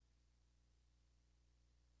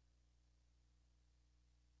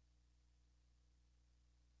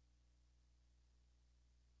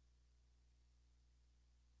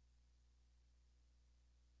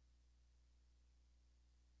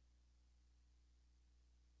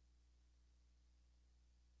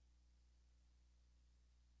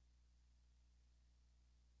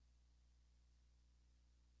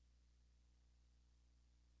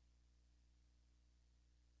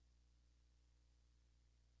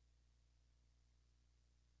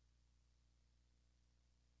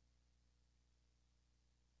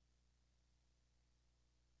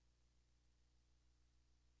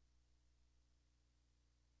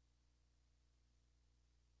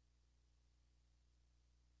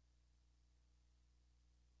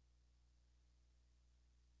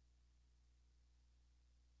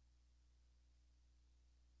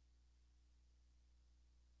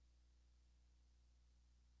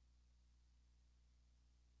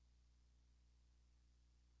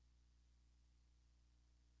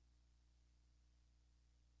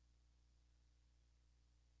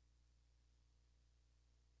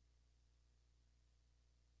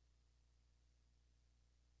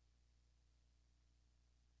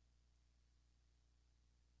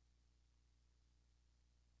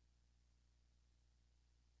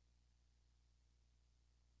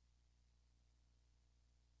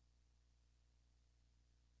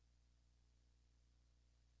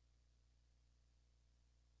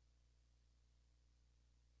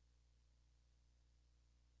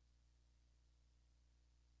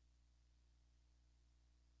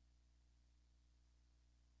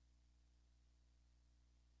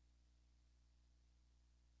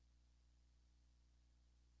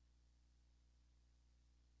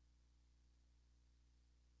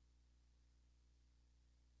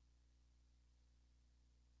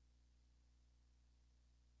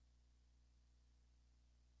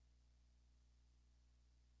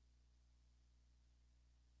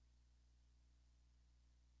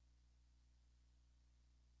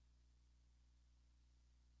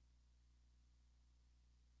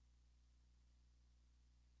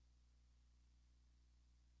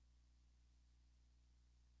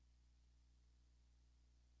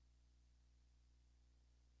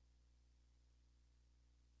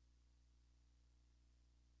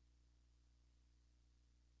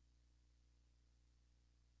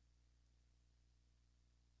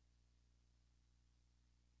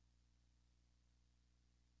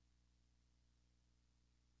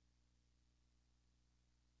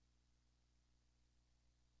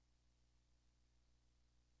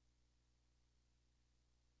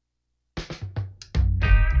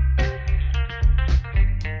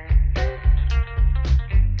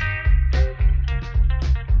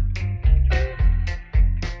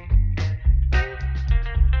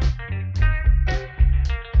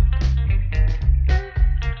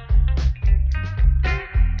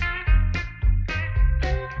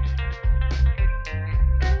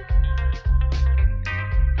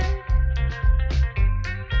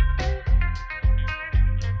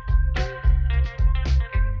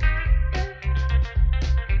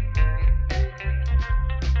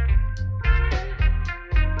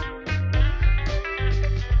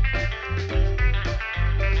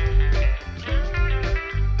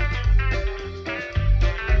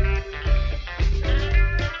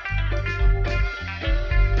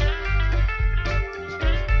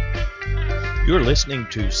You're listening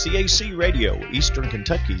to CAC Radio, Eastern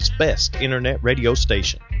Kentucky's best internet radio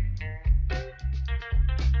station.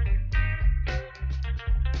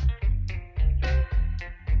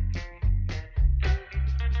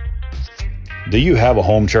 Do you have a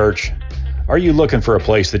home church? Are you looking for a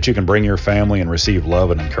place that you can bring your family and receive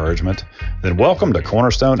love and encouragement? Then welcome to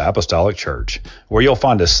Cornerstone Apostolic Church, where you'll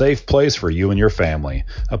find a safe place for you and your family,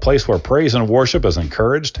 a place where praise and worship is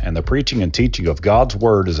encouraged and the preaching and teaching of God's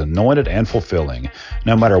Word is anointed and fulfilling.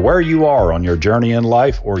 No matter where you are on your journey in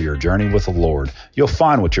life or your journey with the Lord, you'll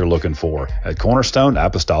find what you're looking for at Cornerstone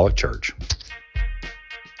Apostolic Church.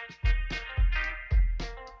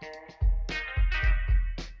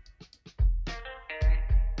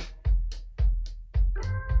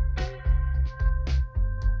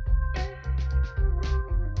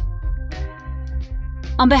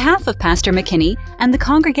 On behalf of Pastor McKinney and the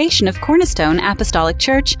congregation of Cornerstone Apostolic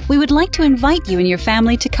Church, we would like to invite you and your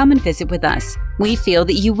family to come and visit with us. We feel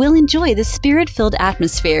that you will enjoy the Spirit-filled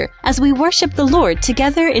atmosphere as we worship the Lord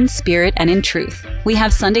together in spirit and in truth. We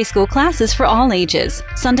have Sunday school classes for all ages,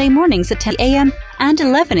 Sunday mornings at 10 a.m. and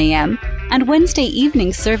 11 a.m., and Wednesday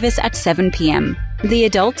evening service at 7 p.m. The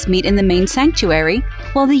adults meet in the main sanctuary,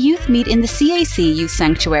 while the youth meet in the CAC Youth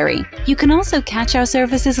Sanctuary. You can also catch our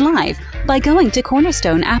services live by going to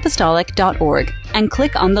cornerstoneapostolic.org and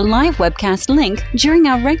click on the live webcast link during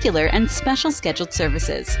our regular and special scheduled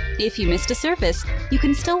services. If you missed a service, you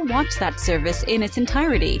can still watch that service in its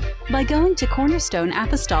entirety by going to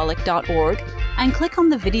cornerstoneapostolic.org and click on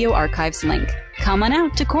the video archives link. Come on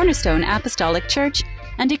out to Cornerstone Apostolic Church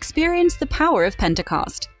and experience the power of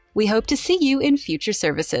Pentecost. We hope to see you in future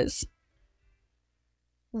services.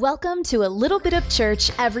 Welcome to A Little Bit of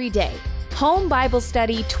Church Every Day, Home Bible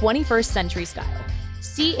Study 21st Century Style.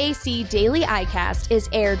 CAC Daily iCast is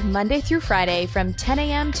aired Monday through Friday from 10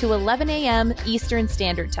 a.m. to 11 a.m. Eastern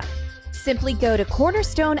Standard Time. Simply go to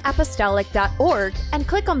cornerstoneapostolic.org and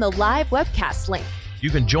click on the live webcast link. You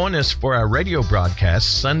can join us for our radio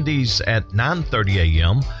broadcast Sundays at 9:30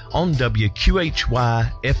 a.m. on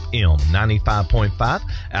WQHY FM 95.5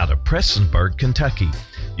 out of Prestonsburg, Kentucky.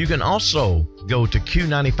 You can also go to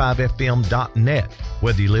Q95FM.net,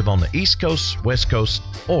 whether you live on the East Coast, West Coast,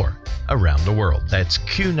 or around the world. That's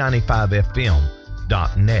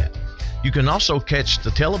Q95FM.net. You can also catch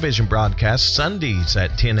the television broadcast Sundays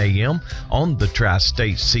at 10 a.m. on the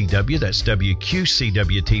Tri-State CW, that's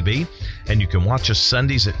WQCW-TV, and you can watch us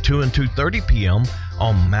Sundays at 2 and 2:30 p.m.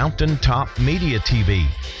 on Mountaintop Media TV.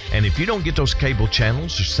 And if you don't get those cable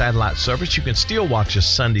channels or satellite service, you can still watch us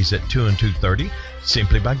Sundays at 2 and 2:30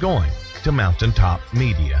 simply by going to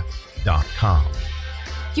mountaintopmedia.com.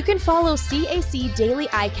 You can follow CAC Daily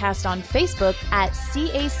iCast on Facebook at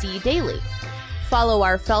CAC Daily. Follow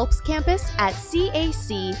our Phelps campus at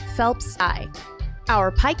CAC Phelps I,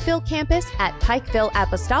 our Pikeville campus at Pikeville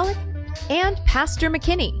Apostolic, and Pastor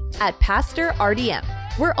McKinney at Pastor RDM.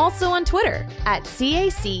 We're also on Twitter at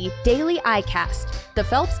CAC Daily iCast, the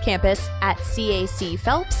Phelps campus at CAC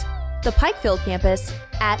Phelps, the Pikeville campus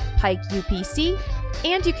at Pike UPC,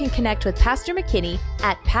 and you can connect with Pastor McKinney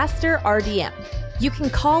at Pastor RDM. You can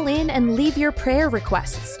call in and leave your prayer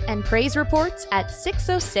requests and praise reports at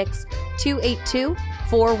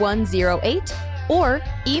 606-282-4108 or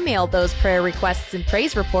email those prayer requests and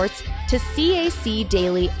praise reports to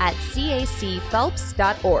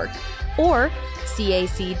cacdaily@cacphelps.org or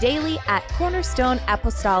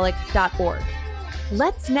cacdaily@cornerstoneapostolic.org.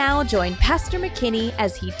 Let's now join Pastor McKinney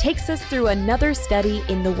as he takes us through another study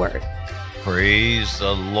in the Word. Praise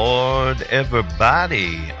the Lord,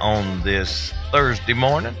 everybody, on this Thursday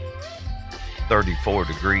morning. 34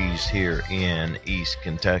 degrees here in East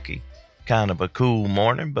Kentucky. Kind of a cool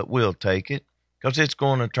morning, but we'll take it because it's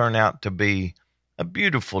going to turn out to be a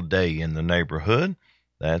beautiful day in the neighborhood.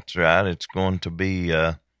 That's right. It's going to be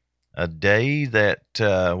a day that,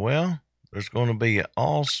 there's going to be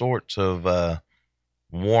all sorts of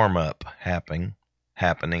warm-up happening.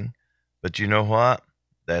 But you know what?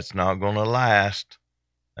 That's not going to last.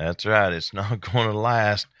 That's right. It's not going to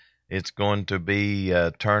last. It's going to be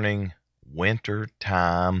turning winter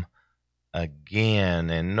time again,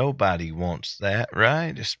 and nobody wants that,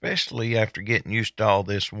 right? Especially after getting used to all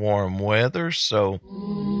this warm weather. So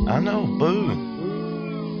I know, boo,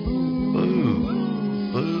 boo,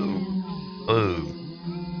 boo, boo.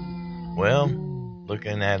 Well,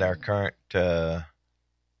 looking at our current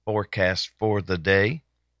forecast for the day,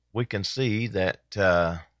 we can see that,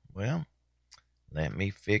 let me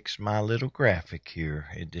fix my little graphic here.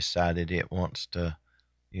 It decided it wants to,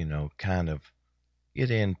 kind of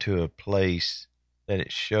get into a place that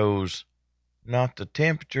it shows not the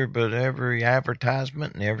temperature, but every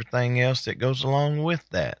advertisement and everything else that goes along with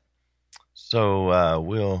that. So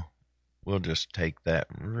we'll just take that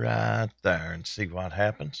right there and see what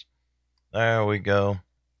happens. There we go.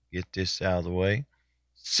 Get this out of the way.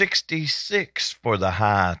 66 for the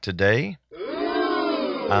high today.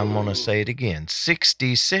 I'm going to say it again.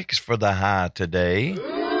 66 for the high today.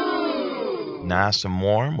 Nice and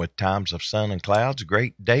warm with times of sun and clouds.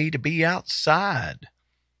 Great day to be outside.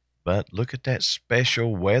 But look at that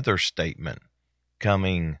special weather statement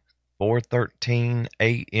coming 4:13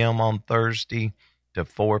 a.m. on Thursday to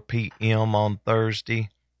 4 p.m. on Thursday.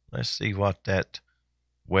 Let's see what that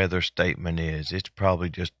weather statement is. It's probably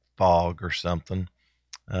just fog or something.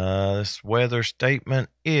 This weather statement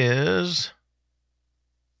is,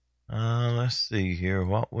 let's see here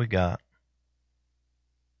what we got.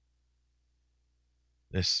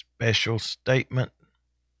 This special statement,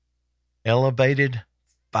 elevated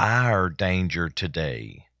fire danger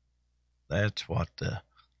today. That's what the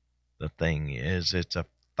thing is. It's a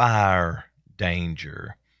fire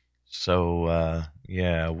danger. So,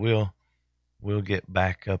 yeah, we'll get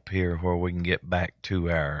back up here where we can get back to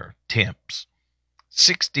our temps.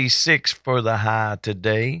 66 for the high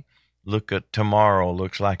today. Look at tomorrow.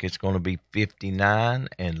 Looks like it's going to be 59.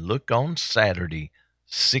 And look on Saturday,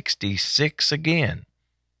 66 again.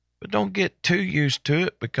 But don't get too used to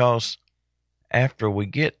it, because after we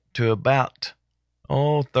get to about,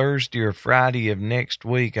 Thursday or Friday of next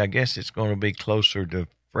week, I guess it's going to be closer to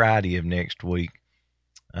Friday of next week,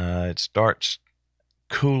 it starts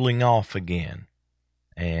cooling off again.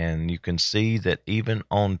 And you can see that even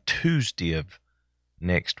on Tuesday of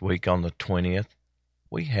next week, on the 20th,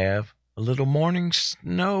 we have a little morning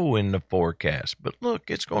snow in the forecast. But look,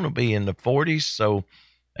 it's going to be in the 40s, so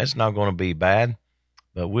that's not going to be bad.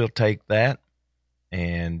 But we'll take that,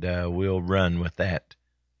 and we'll run with that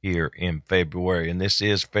here in February. And this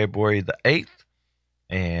is February the 8th,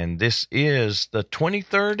 and this is the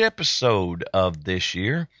 23rd episode of this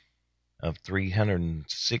year of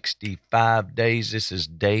 365 days. This is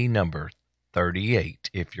day number 38,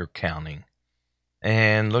 if you're counting.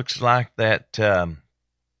 And looks like that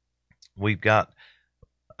we've got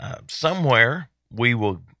somewhere, we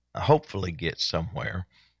will hopefully get somewhere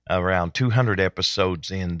around 200 episodes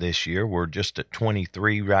in this year. We're just at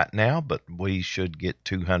 23 right now, but we should get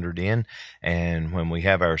 200 in. And when we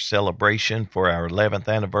have our celebration for our 11th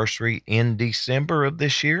anniversary in December of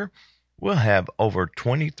this year, we'll have over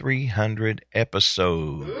 2,300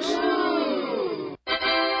 episodes.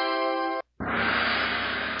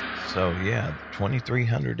 So, yeah,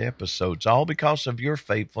 2,300 episodes, all because of your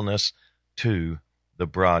faithfulness to the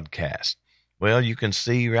broadcast. Well, you can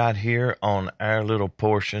see right here on our little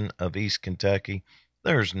portion of East Kentucky,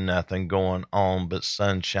 there's nothing going on but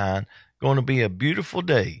sunshine. Going to be a beautiful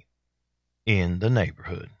day in the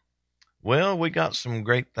neighborhood. Well, we got some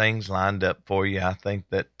great things lined up for you. I think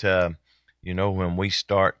that, when we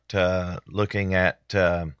start looking at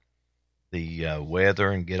the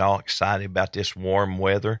weather and get all excited about this warm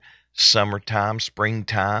weather, summertime is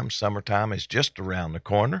just around the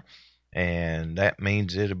corner. And that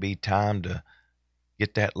means it'll be time to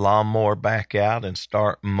get that lawnmower back out and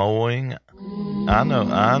start mowing. I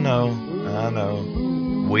know.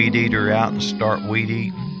 Weed eater out and start weed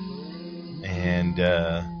eating. And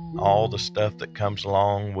all the stuff that comes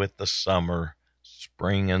along with the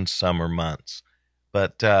spring and summer months.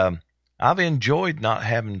 But I've enjoyed not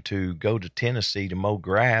having to go to Tennessee to mow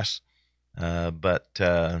grass. But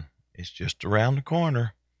it's just around the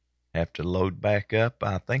corner. Have to load back up.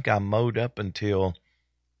 I think I mowed up until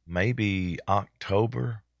maybe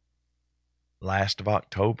October, last of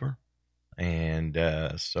October. And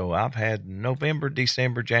so I've had November,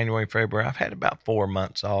 December, January, February. I've had about 4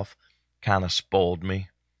 months off. Kind of spoiled me.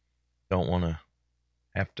 Don't want to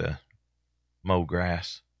have to mow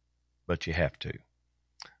grass, but you have to.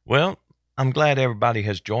 Well, I'm glad everybody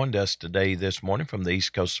has joined us today, this morning, from the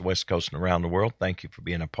East Coast, the West Coast, and around the world. Thank you for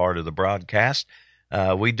being a part of the broadcast.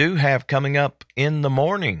 We do have coming up in the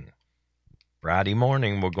morning, Friday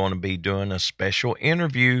morning, we're going to be doing a special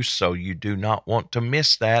interview, so you do not want to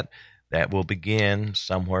miss that. That will begin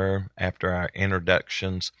somewhere after our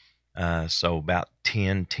introductions, so about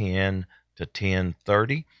 10:10 to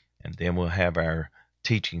 10:30, and then we'll have our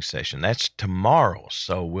teaching session. That's tomorrow,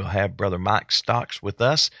 so we'll have Brother Mike Stocks with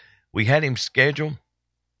us. We had him scheduled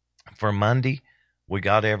for Monday. We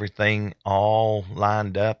got everything all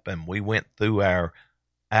lined up, and we went through our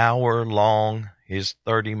hour-long, his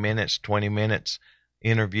 30 minutes, 20 minutes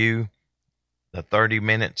interview, the 30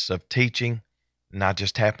 minutes of teaching, and I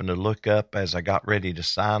just happened to look up as I got ready to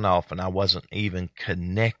sign off, and I wasn't even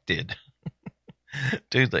connected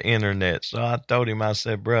to the internet. So I told him, I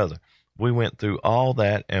said, brother, we went through all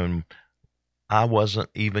that, and I wasn't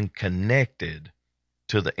even connected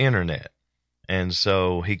to the internet. And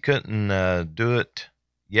so he couldn't do it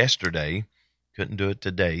yesterday, couldn't do it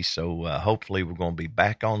today. So hopefully we're going to be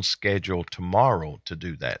back on schedule tomorrow to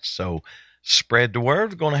do that. So spread the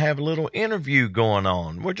word. We're going to have a little interview going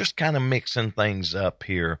on. We're just kind of mixing things up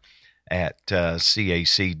here at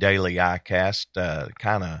CAC Daily iCast,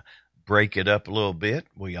 kind of break it up a little bit.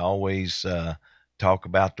 We always talk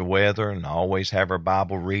about the weather and always have our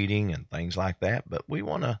Bible reading and things like that. But we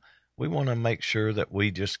want to make sure that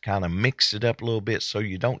we just kind of mix it up a little bit so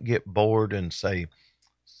you don't get bored and say,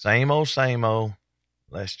 same old, same old.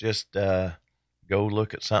 Let's just go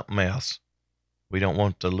look at something else. We don't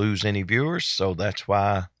want to lose any viewers, so that's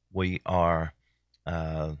why we are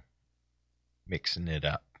mixing it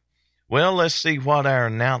up. Well, let's see what our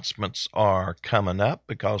announcements are coming up,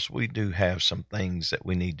 because we do have some things that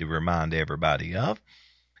we need to remind everybody of.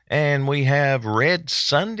 And we have Red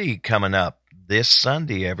Sunday coming up this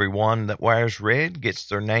Sunday. Everyone that wears red gets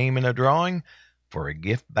their name in a drawing for a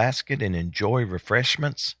gift basket and enjoy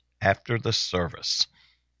refreshments after the service.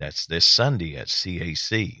 That's this Sunday at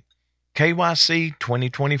CAC. KYC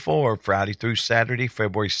 2024, Friday through Saturday,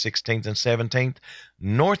 February 16th and 17th,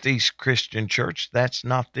 Northeast Christian Church. That's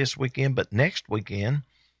not this weekend, but next weekend,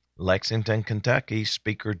 Lexington, Kentucky,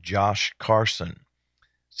 speaker Josh Carson.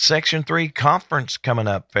 Section 3 conference coming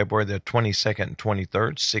up February the 22nd and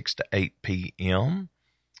 23rd, 6 to 8 p.m.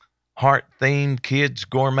 Heart-themed Kids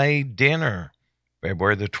Gourmet Dinner,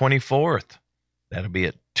 February the 24th. That'll be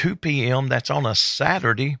at 2 p.m. That's on a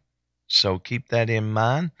Saturday, so keep that in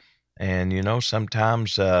mind. And, you know,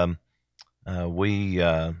 sometimes we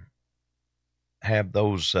have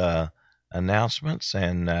those announcements,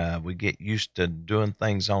 and we get used to doing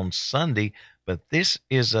things on Sunday, but this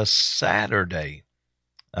is a Saturday.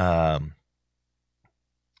 February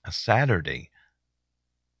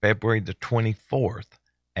the 24th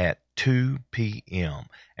at 2 p.m.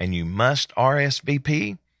 And you must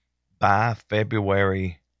RSVP by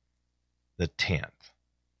February the 10th.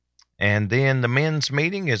 And then the men's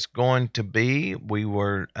meeting is going to be, we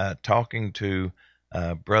were talking to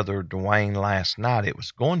Brother Dwayne last night. It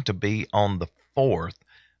was going to be on the 4th,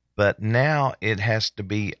 but now it has to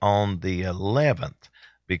be on the 11th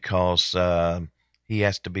because he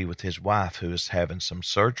has to be with his wife who is having some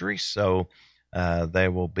surgery. So there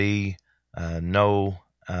will be no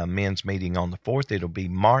men's meeting on the 4th. It'll be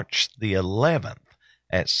March the 11th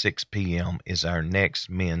at 6 p.m. is our next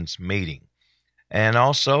men's meeting. And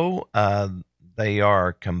also, they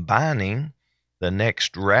are combining the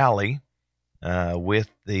next rally with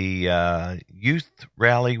the youth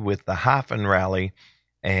rally with the hyphen rally,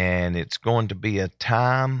 and it's going to be a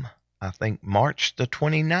time, I think, March the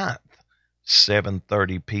 29th,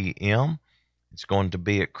 7:30 p.m. It's going to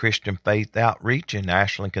be at Christian Faith Outreach in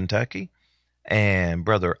Ashland, Kentucky, and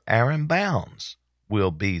Brother Aaron Bounds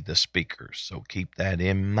will be the speaker, so keep that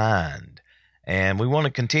in mind. And we want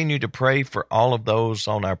to continue to pray for all of those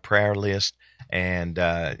on our prayer list. And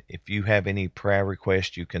if you have any prayer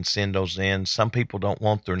requests, you can send those in. Some people don't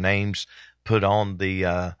want their names put on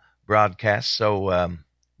the broadcast, so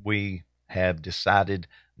we have decided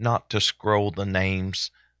not to scroll the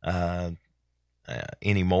names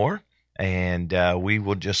anymore. And we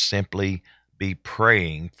will just simply be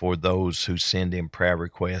praying for those who send in prayer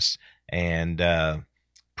requests and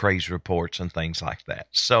praise reports and things like that.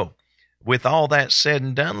 So, with all that said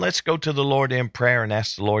and done, let's go to the Lord in prayer and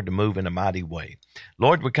ask the Lord to move in a mighty way.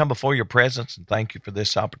 Lord, we come before your presence and thank you for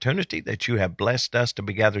this opportunity that you have blessed us to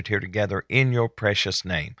be gathered here together in your precious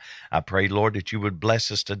name. I pray, Lord, that you would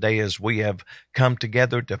bless us today as we have come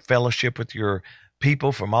together to fellowship with your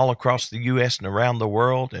people from all across the U.S. and around the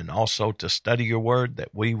world, and also to study your word,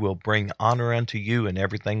 that we will bring honor unto you in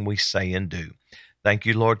everything we say and do. Thank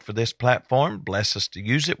you, Lord, for this platform. Bless us to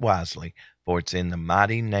use it wisely. For it's in the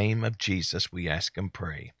mighty name of Jesus we ask and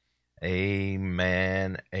pray.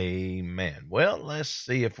 Amen, amen. Well, let's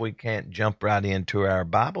see if we can't jump right into our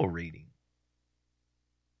Bible reading.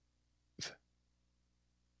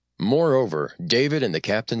 Moreover, David and the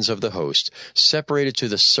captains of the host separated to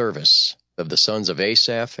the service of the sons of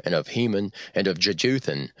Asaph and of Heman and of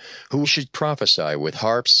Jeduthun, who should prophesy with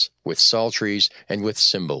harps, with psalteries, and with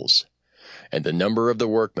cymbals. And the number of the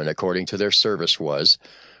workmen according to their service was,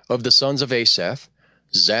 of the sons of Asaph,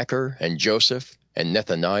 Zachar and Joseph and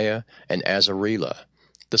Nethaniah and Azarela,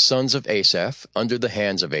 the sons of Asaph under the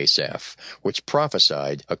hands of Asaph, which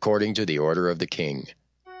prophesied according to the order of the king.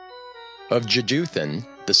 Of Jeduthun,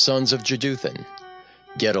 the sons of Jeduthun,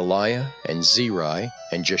 Gedaliah and Zeri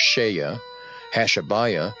and Jeshaiah,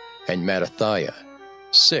 Hashabiah and Mattathiah.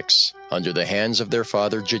 6 under the hands of their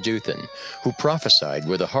father Jeduthun, who prophesied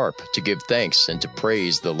with a harp to give thanks and to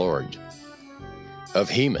praise the Lord. Of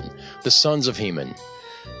Heman, the sons of Heman,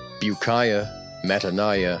 Bukiah,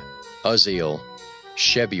 Mattaniah, Uzziel,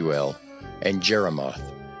 Shebuel, and Jeremoth,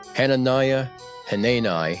 Hananiah,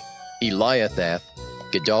 Hanani, Eliathah,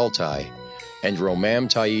 Gedaltai, and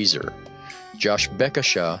Romamtiezer,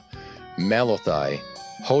 Joshbekashah, Malothai,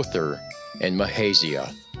 Hothir, and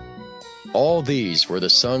Mahazioth. All these were the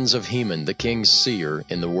sons of Heman the king's seer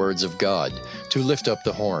in the words of God, to lift up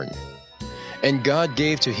the horn. And God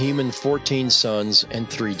gave to Heman 14 sons and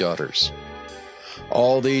 3 daughters.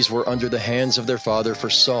 All these were under the hands of their father for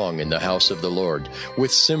song in the house of the Lord,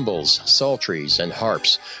 with cymbals, psalteries, and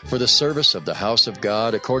harps, for the service of the house of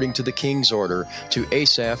God according to the king's order, to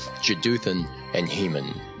Asaph, Jeduthun, and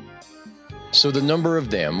Heman. So the number of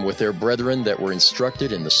them with their brethren that were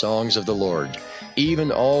instructed in the songs of the Lord,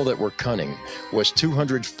 even all that were cunning, was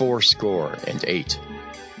 268.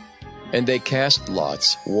 And they cast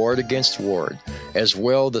lots, ward against ward, as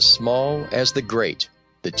well the small as the great,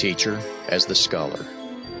 the teacher as the scholar.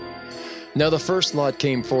 Now the first lot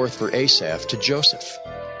came forth for Asaph to Joseph,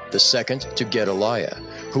 the second to Gedaliah,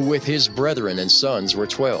 who with his brethren and sons were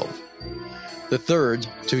 12. The third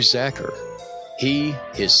to Zachar. He,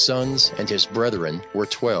 his sons, and his brethren were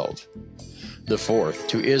 12. The fourth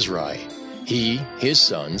to Izri. He, his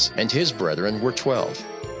sons, and his brethren were 12.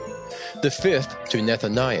 The fifth to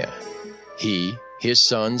Nethaniah. He, his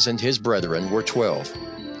sons, and his brethren were 12.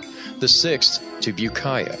 The sixth to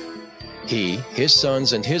Bukiah. He, his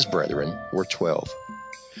sons, and his brethren were 12.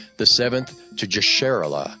 The seventh to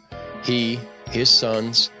Jesherelah. He, his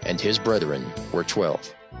sons, and his brethren were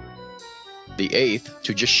 12. The eighth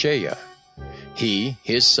to Jeshaiah. He,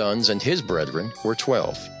 his sons, and his brethren were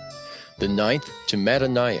 12. The ninth to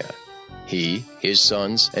Mattaniah. He, his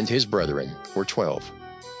sons, and his brethren were 12.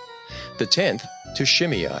 The 10th to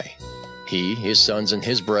Shimei. He, his sons, and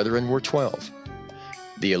his brethren were 12.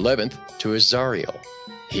 The 11th to Azariel.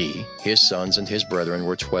 He, his sons, and his brethren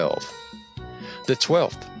were 12. The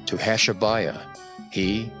 12th to Hashabiah.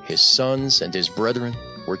 He, his sons, and his brethren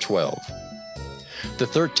were 12. The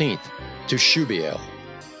 13th to Shubael.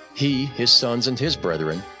 He, his sons, and his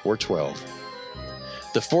brethren were 12.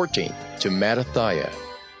 The 14th to Mattathiah.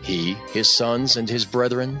 He, his sons, and his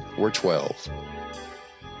brethren were 12.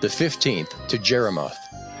 The 15th to Jeremoth.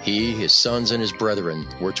 He, his sons, and his brethren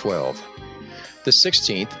were 12. The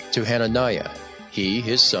 16th to Hananiah. He,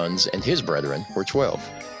 his sons, and his brethren were 12.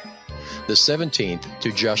 The 17th to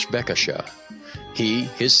Joshbekashah. He,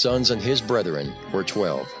 his sons, and his brethren were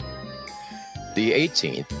 12. The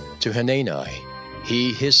 18th to Hanani.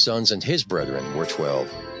 He, his sons, and his brethren were 12.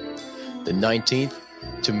 The 19th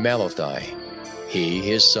to Malothai. He,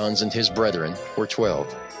 his sons, and his brethren were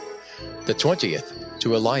 12. The 20th to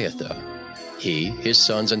Eliathah. He, his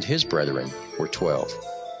sons, and his brethren were 12.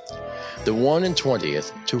 The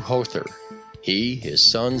 21st to Hothir. He,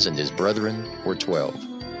 his sons, and his brethren were 12.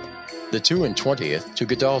 The 22nd to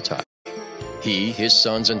Gedaltai. He, his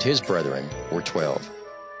sons, and his brethren were 12.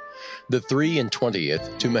 The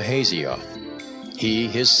 23rd to Mahazioth. He,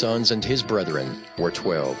 his sons, and his brethren were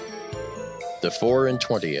 12. The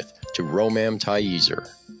 24th to Romamtiezer.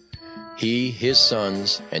 He, his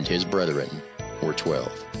sons, and his brethren were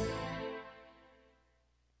 12.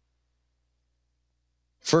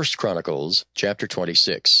 1 Chronicles chapter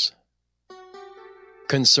 26.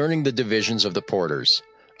 Concerning the divisions of the porters,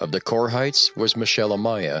 of the Korhites was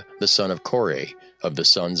Meshelemiah the son of Kore, of the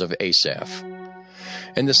sons of Asaph.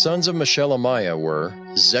 And the sons of Meshelemiah were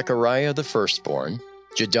Zechariah the firstborn,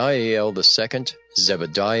 Jediael the second,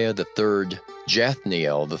 Zebadiah the third,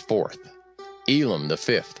 Jathniel the fourth, Elam the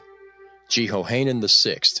fifth, Jehohanan the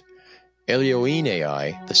sixth,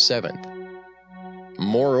 Elioenai the seventh.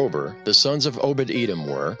 Moreover, the sons of Obed-Edom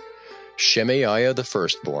were Shemaiah the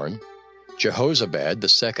firstborn, Jehozabad the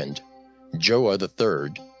second, Joah the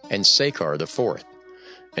third, and Sakar the fourth,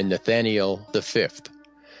 and Nathaniel the fifth,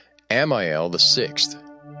 Amiel the sixth,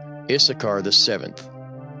 Issachar the seventh,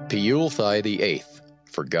 Peulthai the eighth,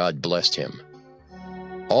 for God blessed him.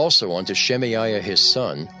 Also unto Shemaiah his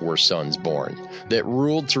son were sons born, that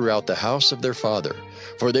ruled throughout the house of their father,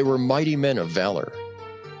 for they were mighty men of valor.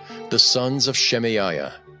 The sons of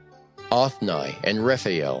Shemaiah, Othni, and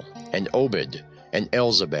Raphael, and Obed, and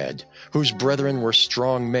Elzabad, whose brethren were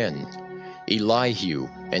strong men, Elihu,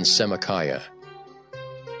 and Semachiah.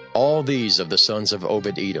 All these of the sons of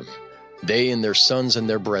Obed-Edom, they and their sons and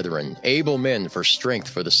their brethren, able men for strength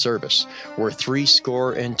for the service, were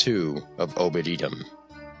 62 of Obed-Edom.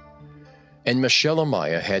 And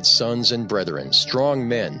Meshelemiah had sons and brethren, strong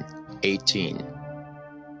men, 18.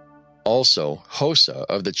 Also Hosa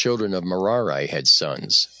of the children of Merari had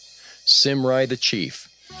sons. Simri the chief,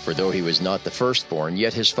 for though he was not the firstborn,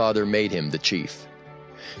 yet his father made him the chief.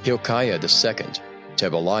 Hilkiah the second,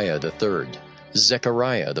 Tebaliah the third,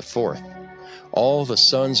 Zechariah the fourth. All the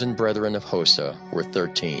sons and brethren of Hosa were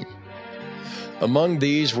 13. Among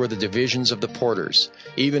these were the divisions of the porters,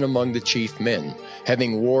 even among the chief men,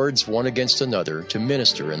 having wards one against another to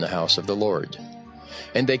minister in the house of the Lord.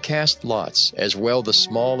 And they cast lots, as well the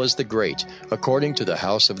small as the great, according to the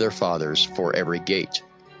house of their fathers, for every gate.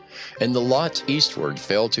 And the lot eastward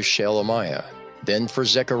fell to Shelemiah. Then for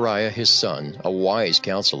Zechariah his son, a wise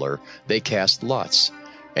counselor, they cast lots,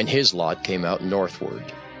 and his lot came out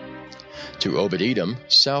northward. To Obed-Edom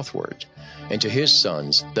southward, and to his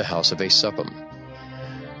sons the house of Asuppam.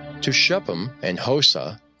 To Shuppim and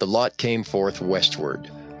Hosa the lot came forth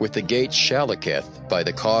westward, with the gate Shaleketh by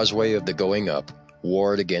the causeway of the going up,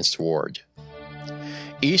 ward against ward.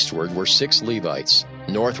 Eastward were 6 Levites,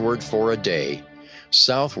 northward 4 a day,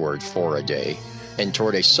 southward 4 a day, and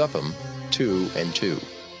toward Asuppim 2 and 2.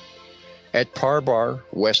 At Parbar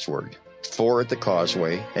westward, 4 at the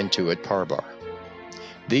causeway, and 2 at Parbar.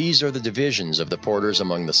 These are the divisions of the porters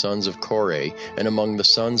among the sons of Korah and among the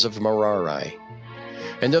sons of Merari.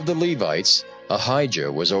 And of the Levites,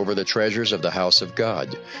 Ahijah was over the treasures of the house of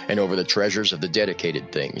God, and over the treasures of the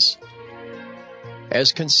dedicated things.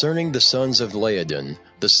 As concerning the sons of Laodin,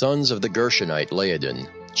 the sons of the Gershonite Laodin,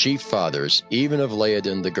 chief fathers, even of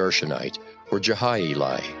Laodin the Gershonite, were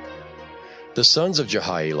Jehieli. The sons of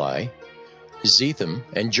Jehieli, Zetham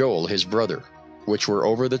and Joel his brother, which were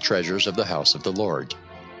over the treasures of the house of the Lord.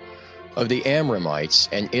 Of the Amramites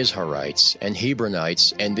and Izharites and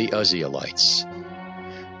Hebronites and the Uzzielites.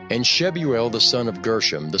 And Shebuel the son of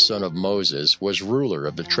Gershom, the son of Moses, was ruler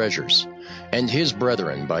of the treasures, and his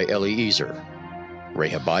brethren by Eliezer,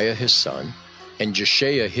 Rehabiah his son, and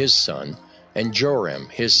Jeshaiah his son, and Joram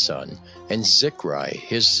his son, and Zichri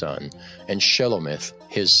his son, and Shelomith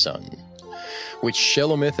his son. Which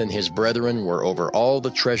Shelomith and his brethren were over all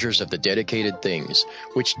the treasures of the dedicated things,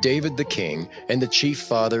 which David the king, and the chief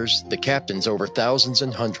fathers, the captains over thousands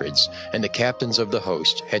and hundreds, and the captains of the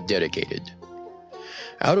host had dedicated.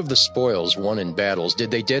 Out of the spoils won in battles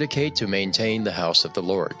did they dedicate to maintain the house of the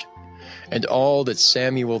Lord. And all that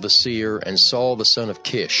Samuel the seer, and Saul the son of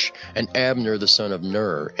Kish, and Abner the son of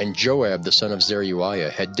Ner, and Joab the son of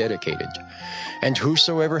Zeruiah had dedicated. And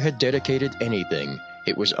whosoever had dedicated anything,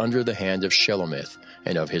 it was under the hand of Shelomith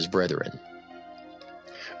and of his brethren.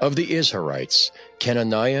 Of the Izharites,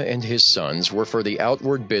 Kenaniah and his sons were for the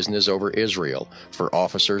outward business over Israel, for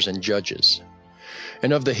officers and judges.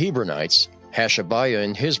 And of the Hebronites, Hashabiah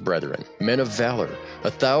and his brethren, men of valor,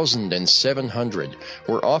 1,700,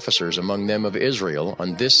 were officers among them of Israel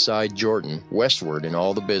on this side Jordan, westward in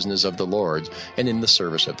all the business of the Lord, and in the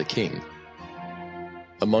service of the king.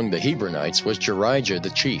 Among the Hebronites was Jerijah the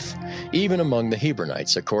chief, even among the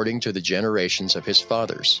Hebronites according to the generations of his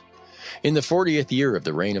fathers. In the 40th year of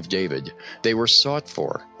the reign of David, they were sought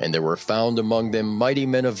for, and there were found among them mighty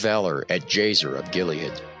men of valor at Jazer of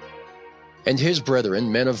Gilead. And his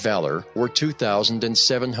brethren, men of valor, were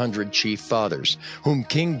 2,700 chief fathers, whom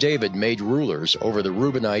King David made rulers over the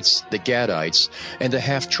Reubenites, the Gadites, and the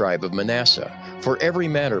half-tribe of Manasseh, for every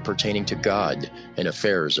matter pertaining to God and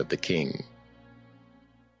affairs of the king.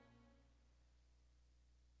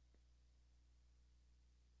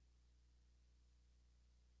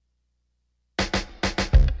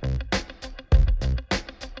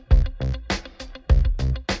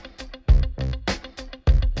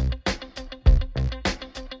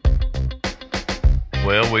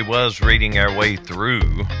 Well, we was reading our way through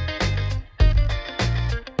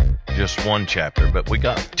just one chapter, but we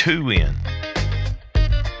got 2 in.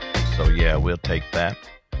 So, yeah, we'll take that.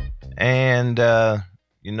 And,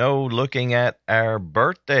 looking at our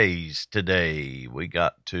birthdays today, we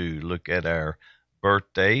got to look at our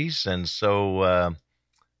birthdays. And so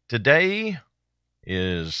today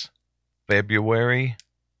is February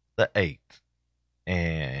the 8th.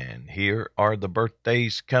 And here are the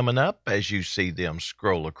birthdays coming up as you see them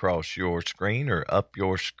scroll across your screen or up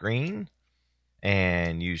your screen.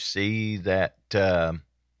 And you see that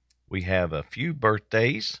we have a few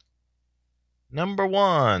birthdays. Number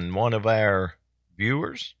one of our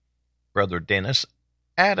viewers, Brother Dennis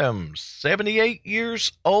Adams, 78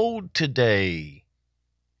 years old today.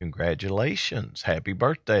 Congratulations. Happy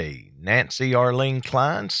birthday. Nancy Arlene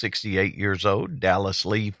Klein, 68 years old. Dallas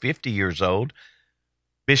Lee, 50 years old.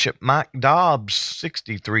 Bishop Mike Dobbs,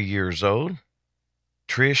 63 years old.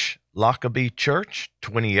 Trish Lockaby Church,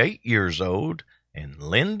 28 years old. And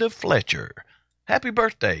Linda Fletcher. Happy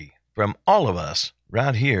birthday from all of us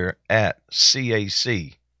right here at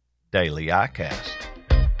CAC Daily iCast.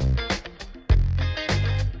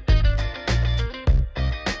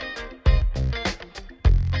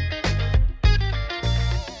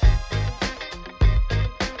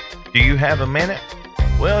 Do you have a minute?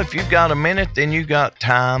 Well, if you've got a minute, then you got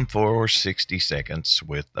time for 60 seconds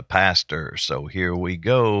with the pastor. So here we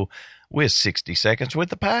go with 60 seconds with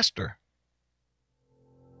the pastor.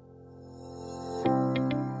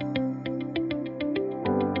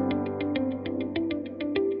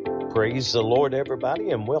 Praise the Lord,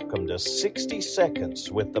 everybody, and welcome to 60 Seconds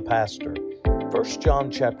with the Pastor. 1 John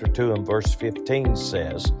chapter 2 and verse 15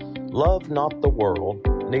 says, "Love not the world,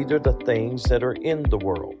 neither the things that are in the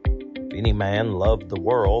world. If any man love the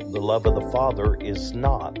world, the love of the Father is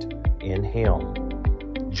not in him."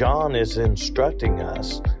 John is instructing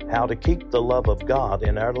us how to keep the love of God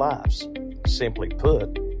in our lives. Simply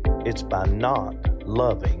put, it's by not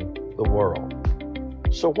loving the world.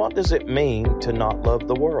 So what does it mean to not love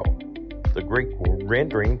the world? The Greek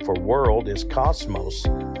rendering for world is cosmos,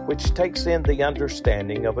 which takes in the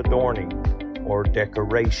understanding of adorning or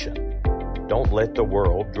decoration. Don't let the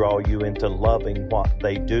world draw you into loving what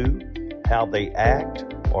they do, how they act,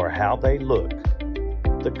 or how they look.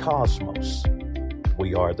 The cosmos.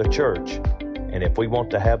 We are the church, and if we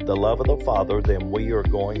want to have the love of the Father, then we are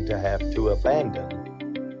going to have to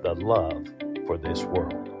abandon the love for this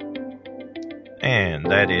world. And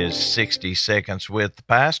that is 60 Seconds with the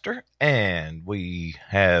Pastor, and we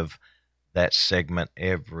have that segment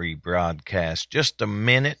every broadcast, just a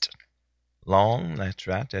minute long. That's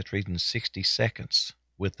right, that's reading 60 Seconds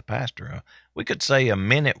with the Pastor. We could say a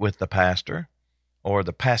minute with the Pastor, or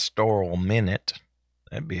the Pastoral Minute.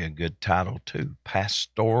 That'd be a good title too,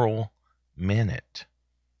 Pastoral Minute.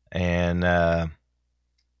 And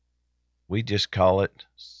we just call it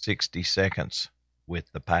 60 Seconds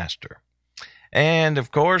with the Pastor. And,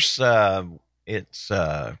 of course, it's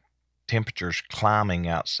temperature's climbing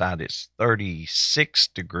outside. It's 36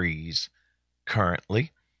 degrees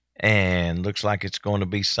currently, and looks like it's going to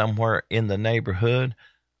be somewhere in the neighborhood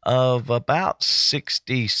of about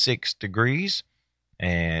 66 degrees,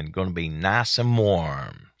 and going to be nice and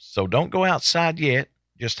warm. So don't go outside yet.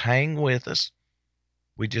 Just hang with us.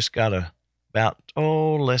 We just got about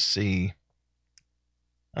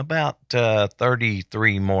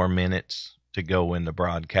 33 more minutes to go in the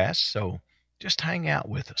broadcast, so just hang out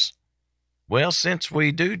with us. Well, since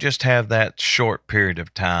we do just have that short period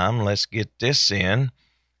of time, let's get this in,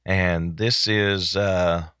 and this is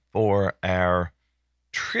for our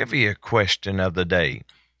trivia question of the day.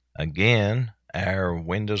 Again, our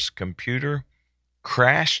Windows computer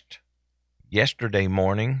crashed yesterday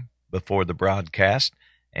morning before the broadcast,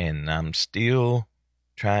 and I'm still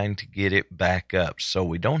trying to get it back up. So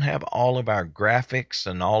we don't have all of our graphics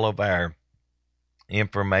and all of our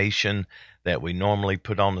information that we normally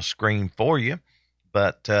put on the screen for you.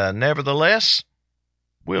 But nevertheless,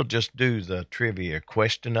 we'll just do the trivia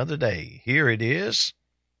question of the day. Here it is.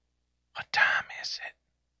 What time is it?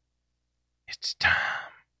 It's time.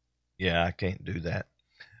 Yeah, I can't do that.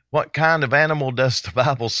 What kind of animal does the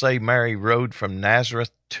Bible say Mary rode from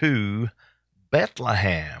Nazareth to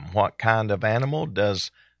Bethlehem? What kind of animal does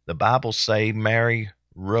the Bible say Mary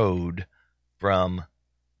rode from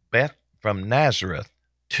Nazareth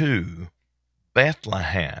to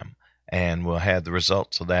Bethlehem? And we'll have the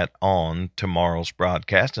results of that on tomorrow's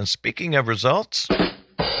broadcast. And speaking of results,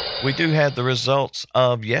 we do have the results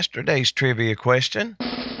of yesterday's trivia question.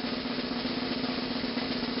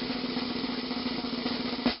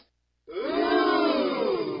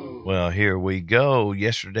 Well, here we go.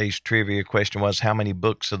 Yesterday's trivia question was, how many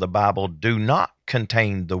books of the Bible do not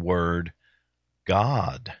contain the word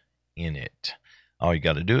God in it? All you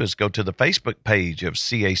got to do is go to the Facebook page of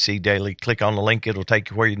CAC Daily, click on the link. It'll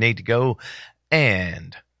take you where you need to go,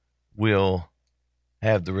 and we'll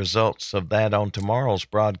have the results of that on tomorrow's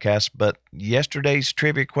broadcast. But yesterday's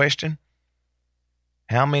trivia question,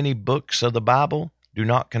 how many books of the Bible do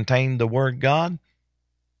not contain the word God?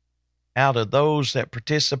 Out of those that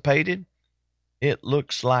participated, it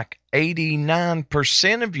looks like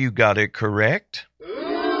 89% of you got it correct.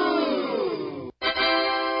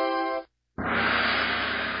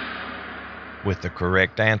 With the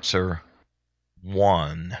correct answer,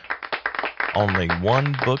 1. Only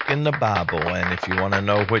one book in the Bible. And if you want to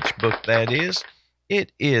know which book that is,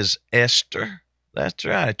 it is Esther. That's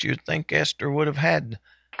right. You'd think Esther would have had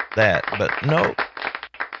that, but no.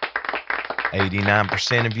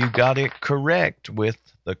 89% of you got it correct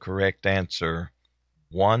with the correct answer.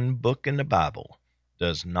 One book in the Bible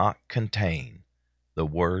does not contain the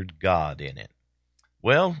word God in it.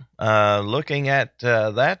 Well, looking at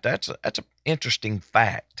that's an interesting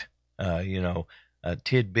fact.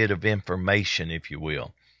 tidbit of information, if you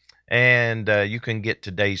will. And you can get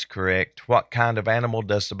today's correct. What kind of animal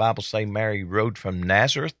does the Bible say Mary rode from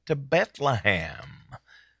Nazareth to Bethlehem?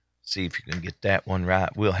 See if you can get that one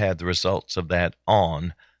right. We'll have the results of that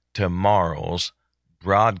on tomorrow's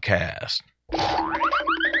broadcast.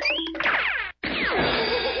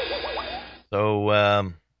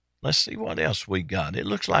 So let's see what else we got. It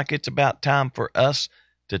looks like it's about time for us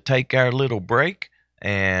to take our little break.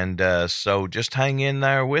 And so just hang in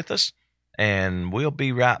there with us, and we'll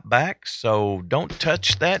be right back. So don't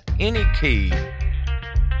touch that any key.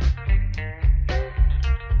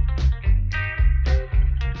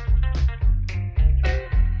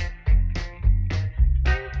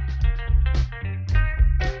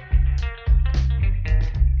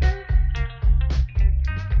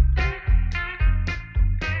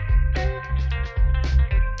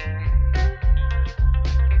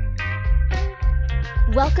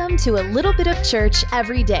 Welcome to A Little Bit of Church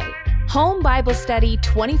Every Day, Home Bible Study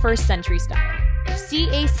 21st Century Style.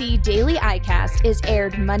 CAC Daily iCast is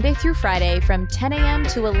aired Monday through Friday from 10 a.m.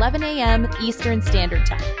 to 11 a.m. Eastern Standard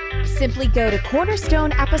Time. Simply go to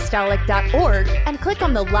cornerstoneapostolic.org and click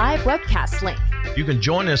on the live webcast link. You can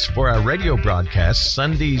join us for our radio broadcast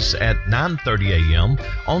Sundays at 9:30 a.m.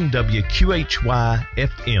 on WQHY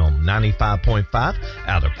FM 95.5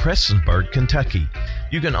 out of Prestonsburg, Kentucky.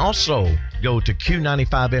 You can also go to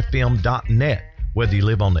Q95FM.net, whether you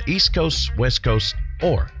live on the East Coast, West Coast,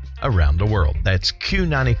 or around the world. That's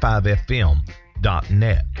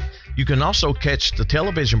Q95FM.net. You can also catch the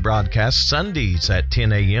television broadcast Sundays at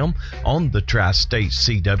 10 a.m. on the Tri-State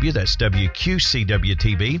CW, that's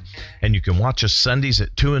WQCW-TV, and you can watch us Sundays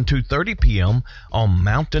at 2 and 2:30 p.m. on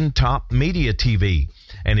Mountaintop Media TV.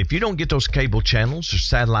 And if you don't get those cable channels or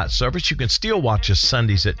satellite service, you can still watch us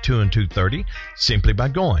Sundays at 2 and 2:30 simply by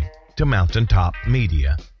going to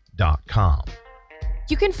mountaintopmedia.com.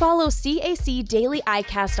 You can follow CAC Daily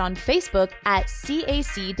iCast on Facebook at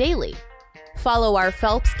CAC Daily. Follow our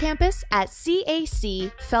Phelps campus at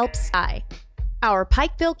CAC Phelps I, our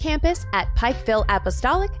Pikeville campus at Pikeville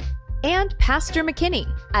Apostolic, and Pastor McKinney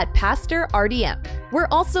at Pastor RDM. We're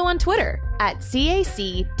also on Twitter at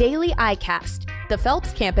CAC Daily iCast, the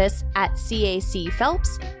Phelps campus at CAC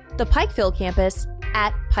Phelps, the Pikeville campus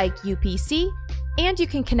at Pike UPC, and you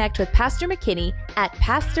can connect with Pastor McKinney at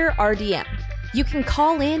Pastor RDM. You can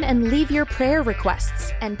call in and leave your prayer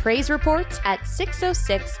requests and praise reports at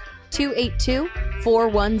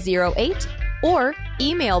 606-282-4108, or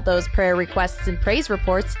email those prayer requests and praise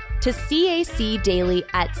reports to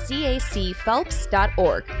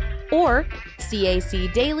cacdaily@cacphelps.org or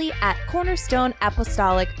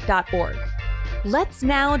cacdaily@cornerstoneapostolic.org. Let's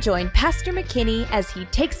now join Pastor McKinney as he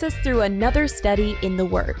takes us through another study in the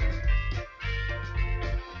Word.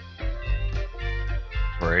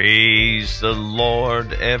 Praise the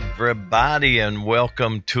Lord, everybody, and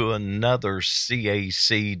welcome to another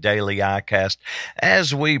CAC Daily iCast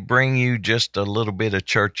as we bring you just a little bit of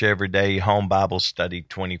church every day, home Bible study,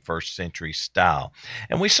 21st century style.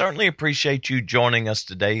 And we certainly appreciate you joining us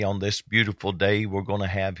today on this beautiful day we're going to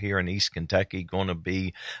have here in East Kentucky. Going to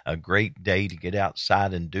be a great day to get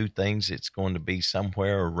outside and do things. It's going to be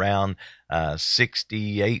somewhere around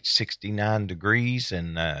 68, 69 degrees,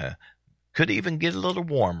 and could even get a little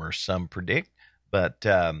warmer, some predict, but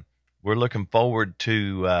we're looking forward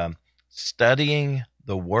to studying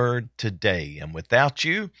the Word today. And without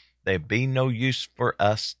you, there'd be no use for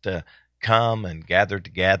us to come and gather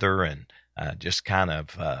together and just kind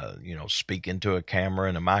of, speak into a camera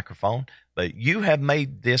and a microphone. But you have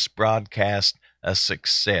made this broadcast a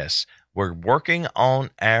success. We're working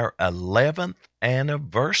on our 11th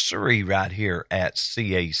anniversary right here at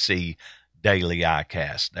CAC Daily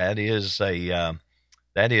iCast. That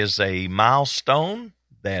is a milestone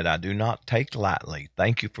that I do not take lightly.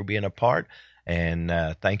 Thank you for being a part, and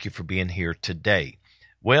thank you for being here today.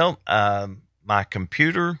 Well, my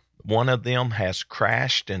computer, one of them has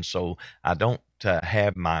crashed, and so I don't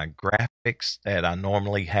have my graphics that I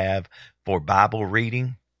normally have for Bible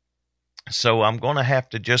reading. So I'm going to have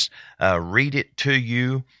to just read it to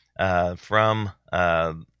you from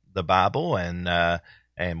the Bible,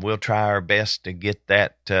 and we'll try our best to get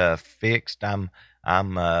that fixed. I'm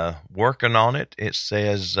working on it. It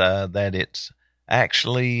says that it's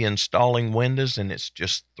actually installing Windows, and it's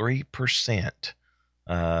just 3%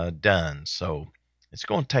 done. So it's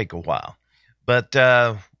going to take a while. But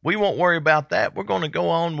we won't worry about that. We're going to go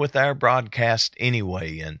on with our broadcast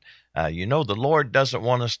anyway. And, the Lord doesn't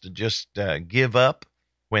want us to just give up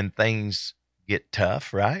when things get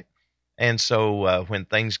tough, right? And so when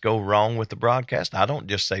things go wrong with the broadcast, I don't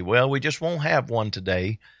just say, well, we just won't have one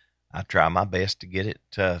today. I try my best to get it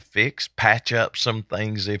fixed, patch up some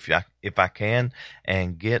things if I can,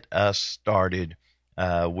 and get us started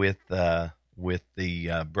with the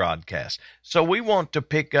broadcast. So we want to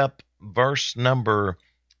pick up verse number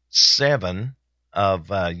 7 of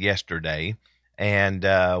yesterday,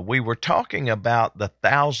 and we were talking about the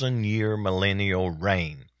 1,000-year millennial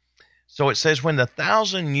reign. So it says, when the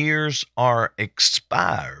 1,000 years are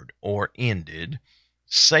expired or ended,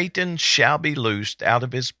 Satan shall be loosed out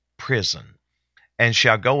of his prison, and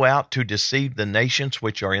shall go out to deceive the nations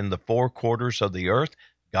which are in the four quarters of the earth,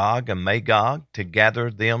 Gog and Magog, to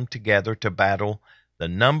gather them together to battle, the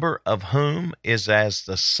number of whom is as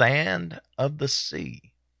the sand of the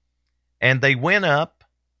sea. And they went up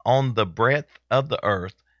on the breadth of the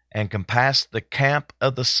earth, and compassed the camp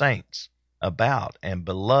of the saints about, and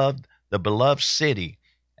the beloved city,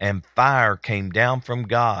 and fire came down from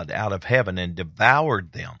God out of heaven and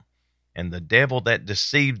devoured them. And the devil that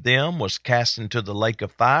deceived them was cast into the lake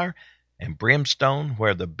of fire and brimstone,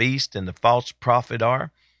 where the beast and the false prophet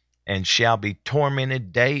are, and shall be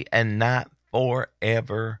tormented day and night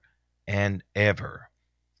forever and ever.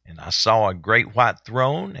 And I saw a great white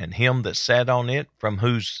throne, and him that sat on it, from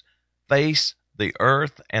whose face the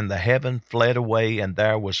earth and the heaven fled away, and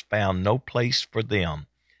there was found no place for them.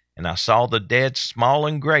 And I saw the dead, small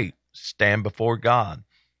and great, stand before God.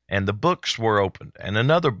 And the books were opened, and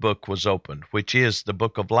another book was opened, which is the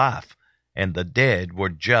book of life. And the dead were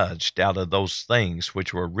judged out of those things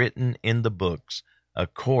which were written in the books,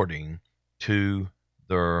 according to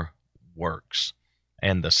their works.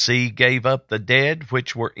 And the sea gave up the dead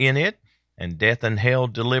which were in it, and death and hell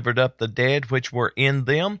delivered up the dead which were in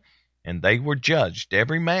them, and they were judged,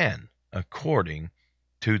 every man according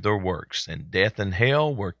to their works. And death and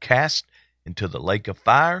hell were cast into the lake of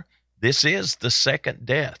fire. This is the second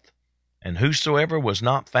death. And whosoever was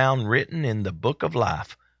not found written in the book of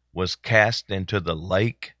life was cast into the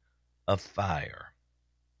lake of fire.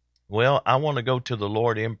 Well, I want to go to the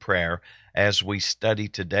Lord in prayer as we study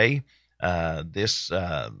today this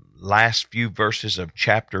last few verses of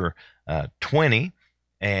chapter 20,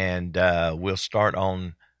 and we'll start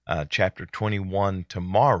on chapter 21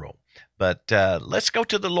 tomorrow. But let's go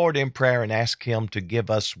to the Lord in prayer and ask Him to give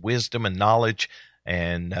us wisdom and knowledge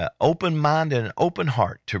and open mind and an open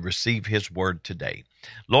heart to receive His word today.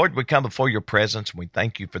 Lord, we come before your presence, and we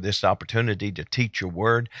thank you for this opportunity to teach your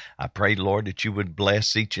word. I pray, Lord, that you would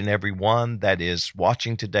bless each and every one that is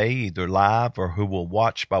watching today, either live or who will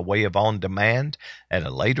watch by way of on demand at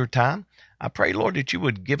a later time. I pray, Lord, that you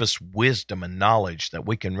would give us wisdom and knowledge that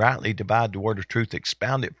we can rightly divide the word of truth,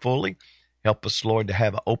 expound it fully. Help us, Lord, to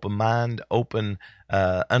have an open mind, open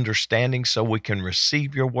understanding so we can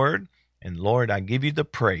receive your word. And Lord, I give you the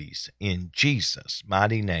praise in Jesus'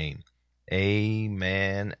 mighty name.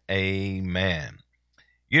 Amen, amen.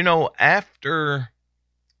 You know, after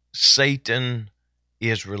Satan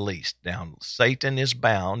is released, now Satan is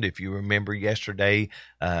bound. If you remember yesterday,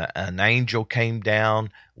 an angel came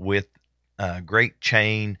down with a great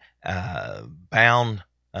chain, bound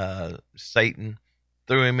Satan,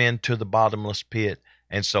 threw him into the bottomless pit.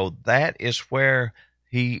 And so that is where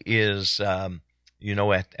he is,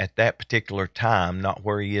 at that particular time, not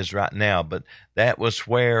where he is right now, but that was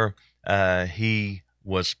where he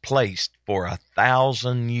was placed for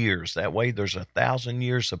 1,000 years. That way there's 1,000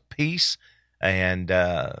 years of peace and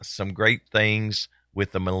some great things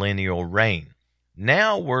with the millennial reign.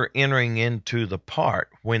 Now we're entering into the part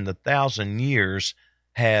when the 1,000 years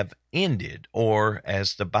have ended, or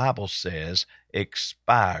as the Bible says,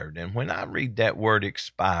 expired. And when I read that word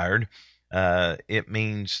expired, it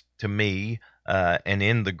means to me, and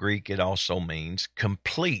in the Greek it also means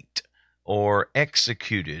complete, or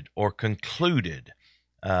executed, or concluded,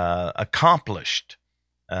 accomplished,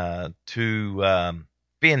 to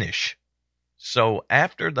finish. So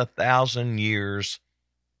after the 1,000 years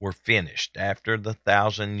were finished, after the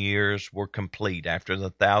 1,000 years were complete, after the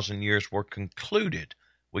 1,000 years were concluded,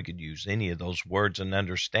 we could use any of those words and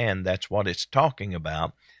understand that's what it's talking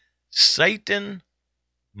about. Satan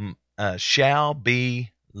shall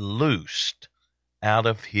be loosed out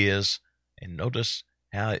of his, and notice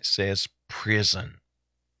how it says prison.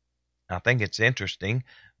 I think it's interesting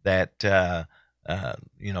that, the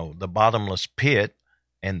bottomless pit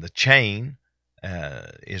and the chain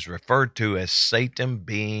is referred to as Satan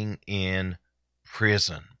being in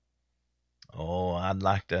prison. Oh, I'd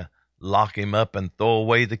like to lock him up and throw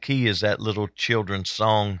away the key, as that little children's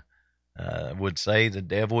song would say. The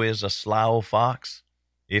devil is a sly old fox.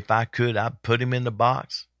 If I could, I'd put him in the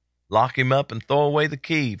box, lock him up and throw away the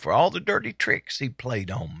key for all the dirty tricks he played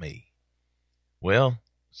on me. Well,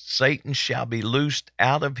 Satan shall be loosed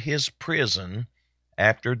out of his prison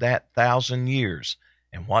after that 1,000 years.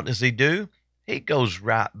 And what does he do? He goes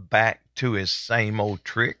right back to his same old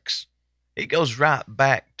tricks. He goes right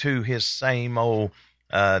back to his same old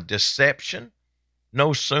deception.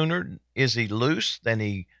 No sooner is he loose than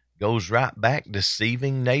he goes right back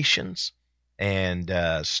deceiving nations and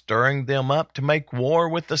stirring them up to make war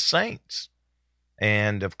with the saints.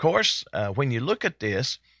 And of course, when you look at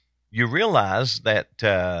this, you realize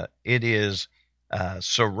that it is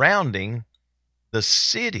surrounding the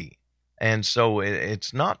city. And so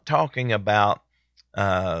it's not talking about,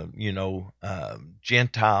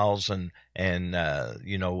 Gentiles and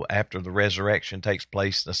after the resurrection takes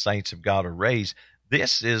place, the saints of God are raised.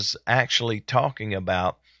 This is actually talking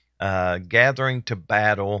about gathering to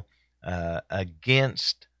battle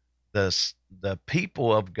against the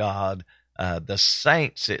people of God, the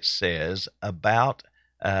saints, it says, about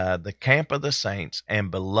the camp of the saints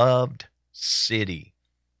and beloved city.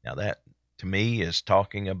 Now that, to me, is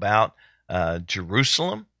talking about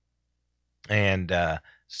Jerusalem. And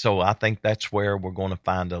so I think that's where we're going to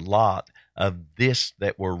find a lot of this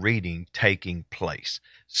that we're reading taking place.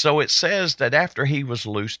 So it says that after he was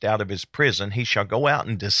loosed out of his prison, he shall go out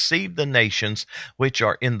and deceive the nations which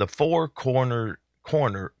are in the four quarters,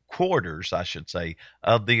 I should say,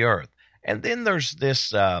 of the earth. And then there's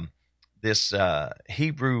this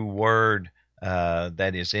Hebrew word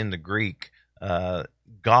that is in the Greek,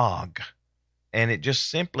 Gog. And it just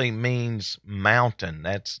simply means mountain.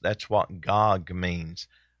 That's what Gog means.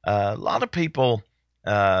 A lot of people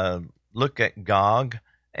look at Gog,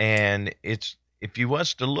 and if you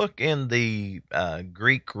was to look in the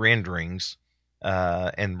Greek renderings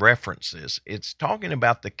and references, it's talking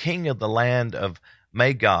about the king of the land of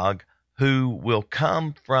Magog, who will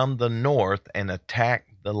come from the north and attack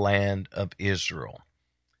the land of Israel.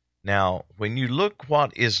 Now, when you look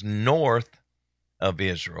what is north of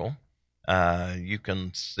Israel, you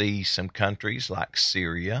can see some countries like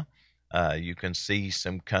Syria. You can see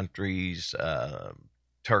some countries,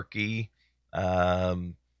 Turkey. I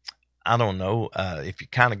don't know. If you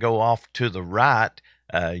kind of go off to the right,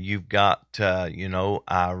 you've got,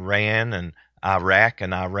 Iran and Iraq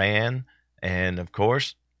and Iran. And, of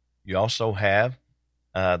course, you also have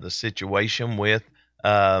the situation with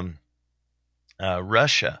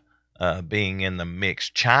Russia. Being in the mix,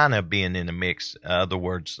 China being in the mix, in other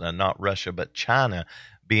words, not Russia, but China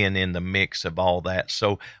being in the mix of all that.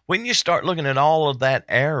 So when you start looking at all of that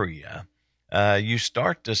area, you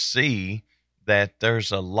start to see that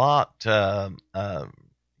there's a lot, and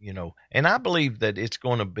I believe that it's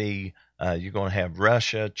going to be, you're going to have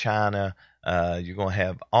Russia, China, you're going to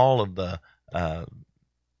have all of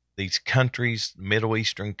these countries, Middle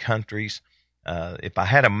Eastern countries. If I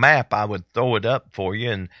had a map, I would throw it up for you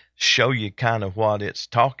and show you kind of what it's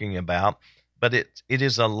talking about. But it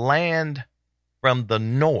is a land from the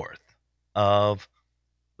north of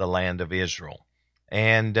the land of Israel.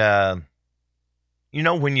 And,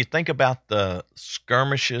 when you think about the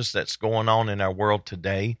skirmishes that's going on in our world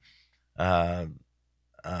today, Houthis,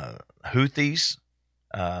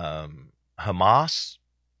 Hamas,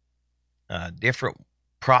 different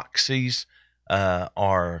proxies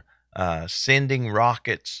are sending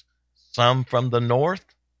rockets, some from the north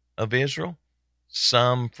of Israel,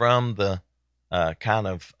 some from the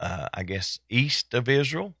east of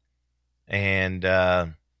Israel, and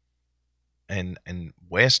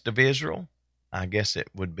west of Israel, I guess it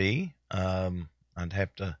would be. I'd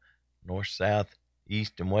have to north, south,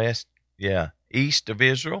 east, and west. Yeah, east of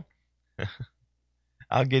Israel.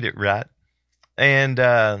 I'll get it right. And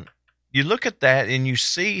you look at that and you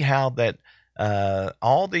see how that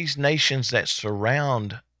all these nations that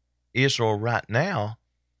surround Israel right now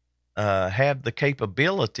have the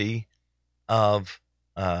capability of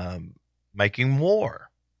making war.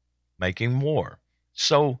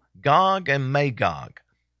 So Gog and Magog,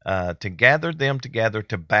 to gather them together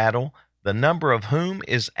to battle, the number of whom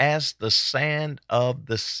is as the sand of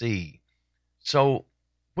the sea. So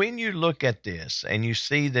when you look at this and you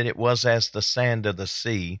see that it was as the sand of the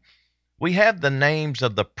sea, we have the names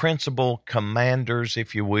of the principal commanders,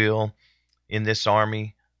 if you will, in this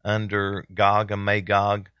army under Gog and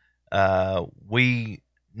Magog. We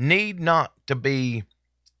need not to be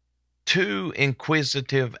too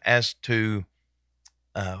inquisitive as to,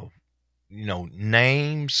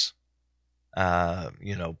 names.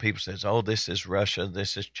 People says, oh, this is Russia,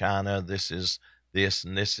 this is China, this is this,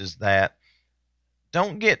 and this is that.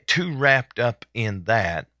 Don't get too wrapped up in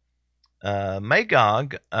that.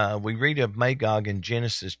 Magog, we read of Magog in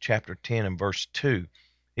Genesis chapter 10 and verse 2.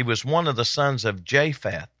 He was one of the sons of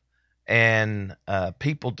Japheth and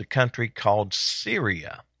peopled the country called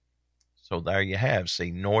Syria. So there you have, see,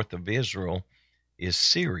 north of Israel is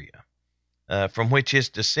Syria, from which his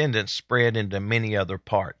descendants spread into many other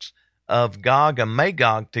parts. Of Gog and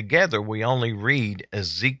Magog together, we only read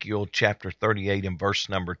Ezekiel chapter 38 and verse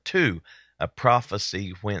number 2, a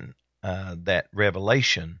prophecy when that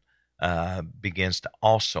Revelation begins to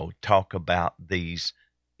also talk about these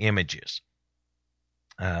images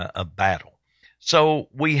of battle. So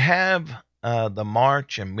we have the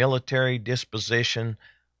march and military disposition.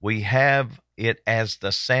 We have it as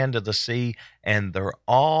the sand of the sea, and they're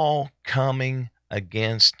all coming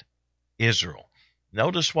against Israel.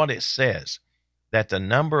 Notice what it says, that the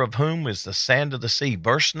number of whom is the sand of the sea.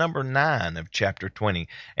 Verse number 9 of chapter 20.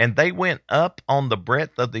 And they went up on the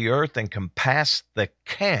breadth of the earth and compassed the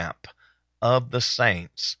camp of the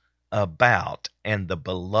saints about and the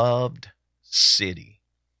beloved city.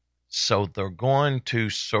 So they're going to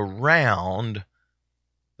surround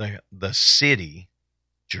the city,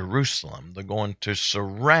 Jerusalem. They're going to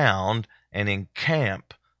surround and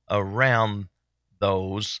encamp around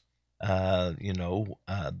those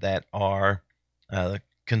that are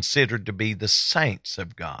considered to be the saints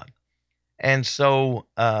of God. And so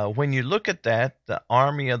when you look at that, the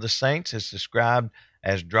army of the saints is described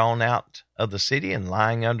as drawn out of the city and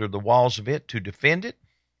lying under the walls of it to defend it.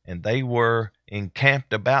 And they were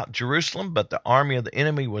encamped about Jerusalem, but the army of the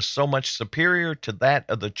enemy was so much superior to that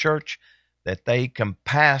of the church that they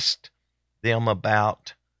compassed them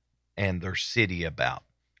about and their city about.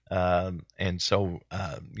 And so,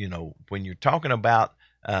 when you're talking about,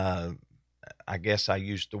 I guess I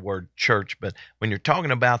used the word church, but when you're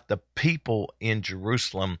talking about the people in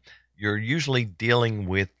Jerusalem, you're usually dealing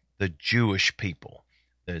with the Jewish people,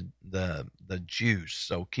 the Jews.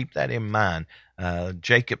 So keep that in mind.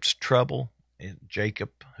 Jacob's trouble, Jacob,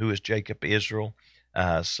 who is Jacob? Israel.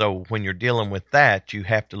 So when you're dealing with that, you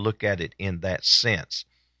have to look at it in that sense.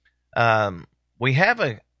 We have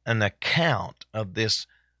an account of this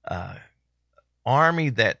army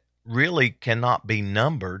that really cannot be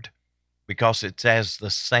numbered because it's as the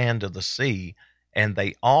sand of the sea, and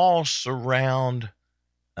they all surround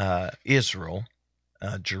Israel,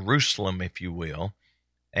 Jerusalem, if you will,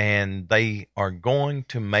 and they are going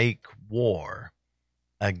to make war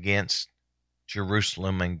against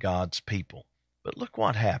Jerusalem and God's people. But look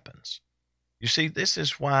what happens. You see, this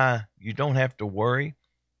is why you don't have to worry,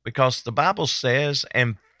 because the Bible says,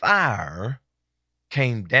 and fire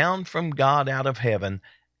came down from God out of heaven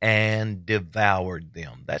and devoured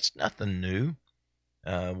them. That's nothing new.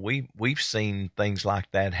 We've seen things like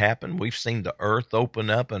that happen. We've seen the earth open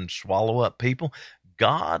up and swallow up people.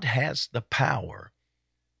 God has the power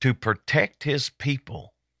to protect his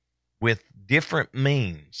people with different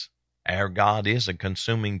means. Our God is a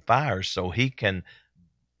consuming fire, so he can,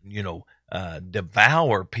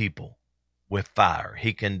 devour people with fire.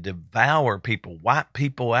 He can devour people, wipe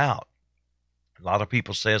people out. A lot of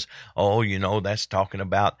people says, that's talking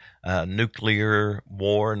about nuclear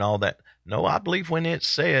war and all that. No, I believe when it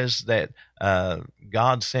says that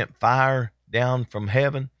God sent fire down from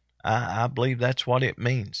heaven, I believe that's what it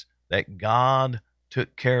means, that God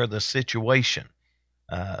took care of the situation.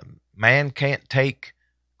 Man can't take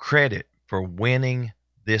credit for winning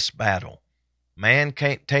this battle. Man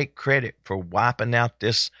can't take credit for wiping out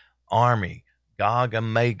this army, Gog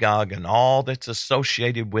and Magog, and all that's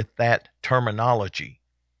associated with that terminology.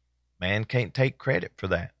 Man can't take credit for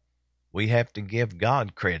that. We have to give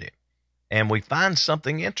God credit. And we find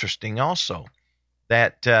something interesting also,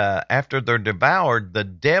 that after they're devoured, the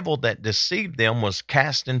devil that deceived them was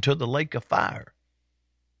cast into the lake of fire.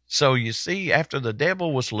 So you see, after the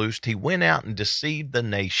devil was loosed, he went out and deceived the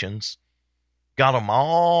nations, got them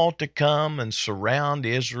all to come and surround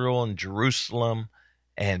Israel and Jerusalem,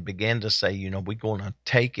 and began to say, we're going to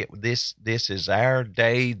take it. This is our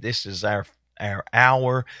day. This is our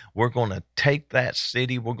hour. We're going to take that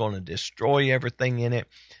city. We're going to destroy everything in it.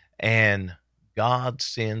 And God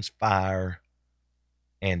sends fire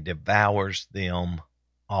and devours them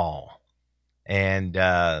all. And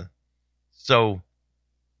so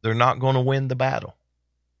they're not going to win the battle.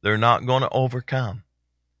 They're not going to overcome.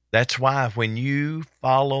 That's why when you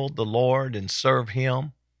follow the Lord and serve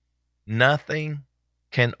him, nothing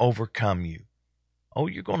can overcome you. Oh,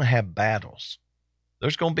 you're going to have battles.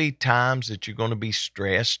 There's going to be times that you're going to be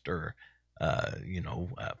stressed or,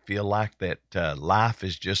 feel like that life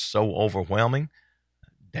is just so overwhelming.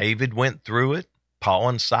 David went through it. Paul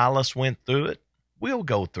and Silas went through it. We'll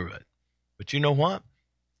go through it. But you know what?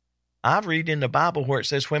 I read in the Bible where it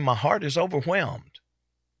says, when my heart is overwhelmed,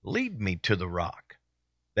 lead me to the rock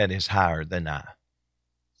that is higher than I.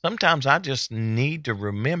 Sometimes I just need to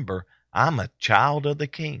remember I'm a child of the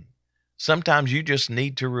King. Sometimes you just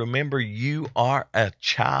need to remember you are a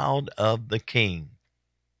child of the King.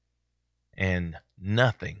 And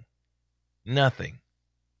nothing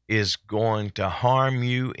is going to harm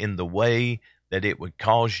you in the way that it would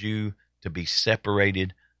cause you to be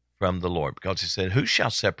separated from the Lord. Because he said, who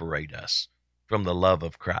shall separate us from the love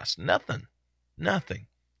of Christ? Nothing.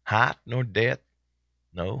 Height nor depth,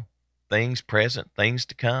 no. Things present, things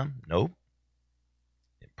to come, nope.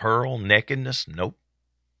 Pearl, nakedness, nope.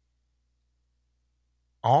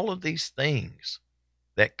 All of these things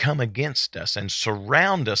that come against us and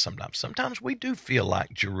surround us sometimes. Sometimes we do feel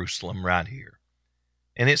like Jerusalem right here.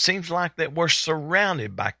 And it seems like that we're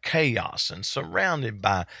surrounded by chaos and surrounded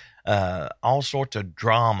by all sorts of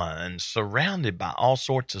drama and surrounded by all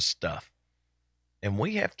sorts of stuff. And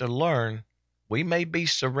we have to learn we may be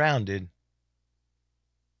surrounded,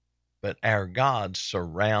 but our God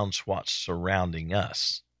surrounds what's surrounding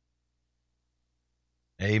us.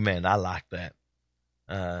 Amen. I like that.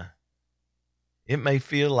 It may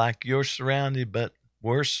feel like you're surrounded, but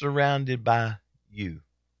we're surrounded by you.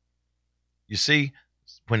 You see,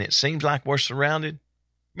 when it seems like we're surrounded,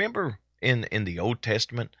 remember in the Old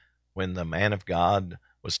Testament when the man of God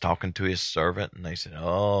was talking to his servant and they said,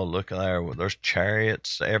 oh, look there, there's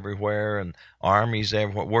chariots everywhere and armies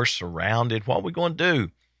everywhere. We're surrounded. What are we going to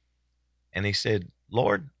do? And he said,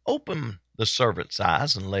 Lord, open the servant's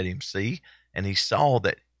eyes and let him see. And he saw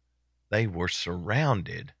that they were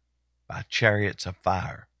surrounded by chariots of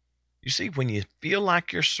fire. You see, when you feel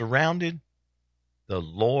like you're surrounded, the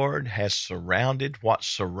Lord has surrounded what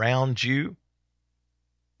surrounds you,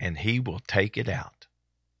 and he will take it out.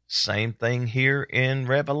 Same thing here in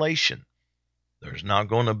Revelation. There's not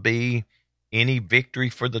going to be any victory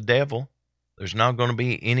for the devil. There's not going to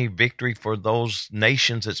be any victory for those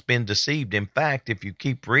nations that's been deceived. In fact, if you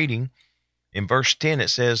keep reading, in verse 10 it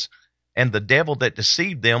says, and the devil that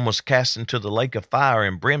deceived them was cast into the lake of fire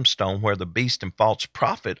and brimstone, where the beast and false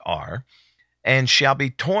prophet are, and shall be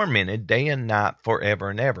tormented day and night forever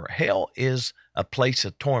and ever. Hell is a place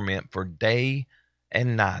of torment for day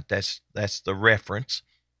and night. That's the reference,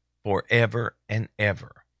 forever and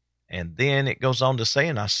ever. And then it goes on to say,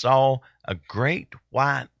 and I saw a great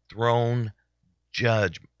white throne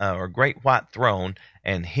great white throne,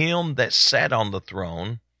 and him that sat on the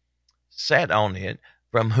throne sat on it,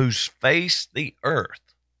 from whose face the earth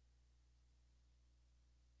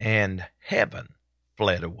and heaven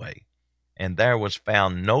fled away, and there was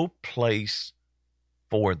found no place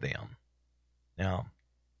for them. Now,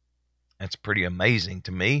 that's pretty amazing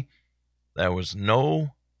to me. There was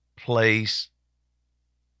no place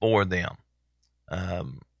for them.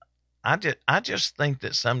 I just think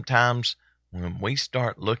that sometimes when we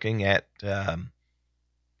start looking at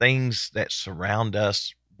things that surround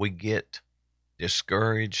us, we get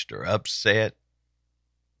discouraged or upset.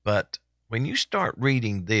 But when you start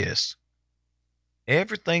reading this,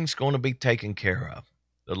 everything's going to be taken care of.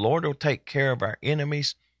 The Lord will take care of our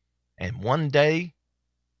enemies. And one day,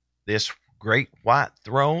 this great white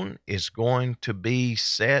throne is going to be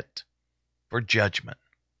set for judgment.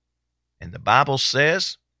 And the Bible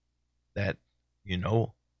says that,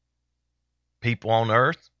 people on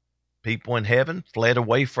earth, people in heaven fled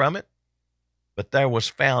away from it. But there was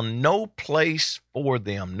found no place for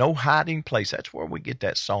them, no hiding place. That's where we get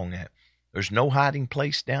that song at. There's no hiding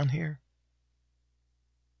place down here.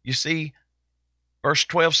 You see, verse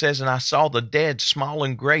 12 says, and I saw the dead, small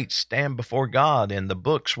and great, stand before God, and the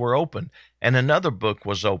books were open. And another book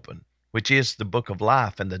was open, which is the book of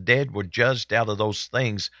life. And the dead were judged out of those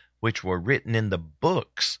things which were written in the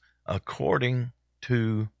books according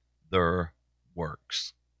to their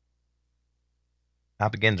works. I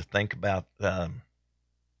began to think about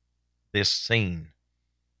this scene.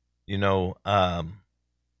 When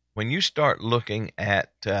you start looking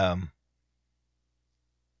at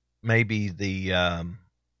maybe the, I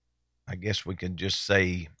guess we could just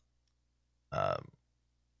say, the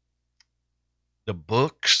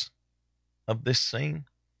books of this scene,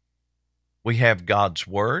 we have God's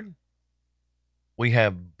Word. We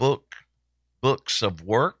have books of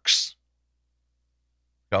works,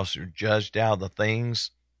 because you're judged out of the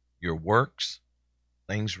things, your works,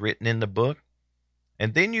 things written in the book.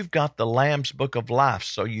 And then you've got the Lamb's Book of Life.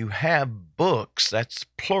 So you have books, that's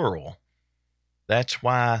plural. That's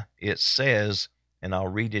why it says, and I'll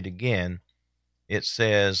read it again, it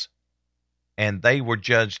says, and they were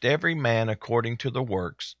judged every man according to the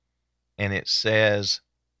works. And it says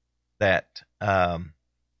that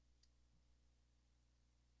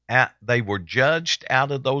they were judged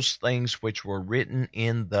out of those things which were written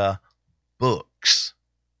in the books,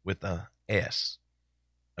 with a S,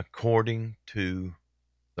 according to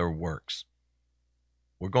their works.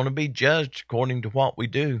 we're going to be judged according to what we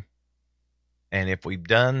do. And if we've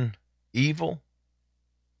done evil,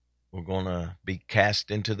 we're going to be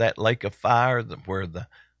cast into that lake of fire where the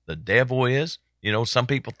devil is. You know, some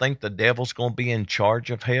people think the devil's going to be in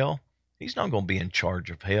charge of hell. He's not going to be in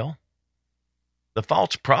charge of hell. The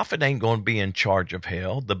false prophet ain't going to be in charge of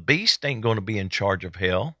hell. The beast ain't going to be in charge of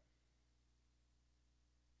hell.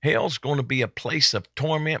 Hell's going to be a place of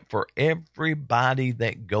torment for everybody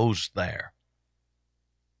that goes there.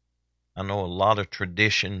 I know a lot of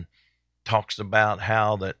tradition talks about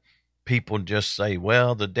how that people just say,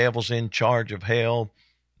 well, the devil's in charge of hell.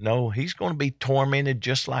 No, he's going to be tormented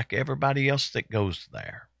just like everybody else that goes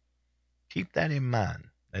there. Keep that in mind.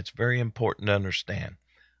 That's very important to understand.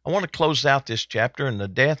 I want to close out this chapter.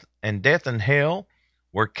 And death and hell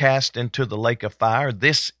were cast into the lake of fire.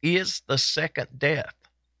 This is the second death.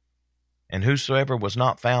 And whosoever was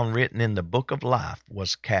not found written in the book of life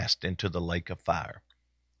was cast into the lake of fire.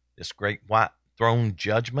 This great white throne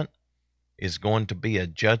judgment is going to be a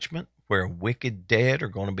judgment where wicked dead are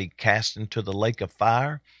going to be cast into the lake of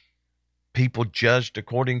fire. People judged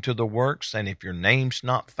according to the works, and if your name's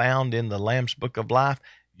not found in the Lamb's book of life,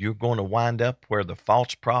 you're going to wind up where the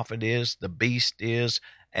false prophet is, the beast is,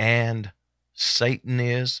 and Satan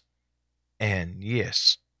is. And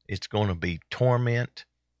yes, it's going to be torment,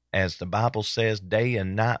 as the Bible says, day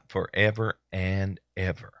and night forever and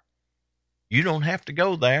ever. You don't have to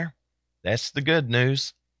go there. That's the good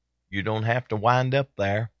news. You don't have to wind up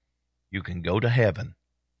there. You can go to heaven.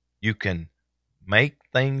 You can make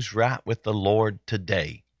things right with the Lord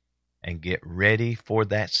today and get ready for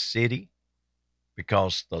that city,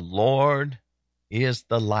 because the Lord is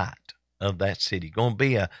the light of that city. Going to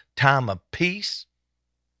be a time of peace,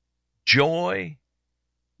 joy,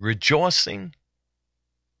 rejoicing.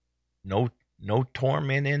 No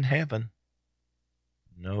torment in heaven.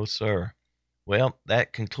 No, sir. Well,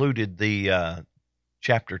 that concluded the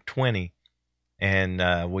chapter 20,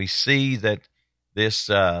 and we see that this,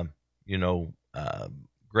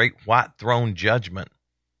 great white throne judgment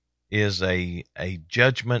is a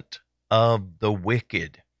judgment of the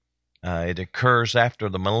wicked. It occurs after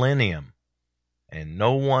the millennium, and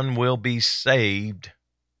no one will be saved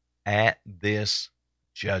at this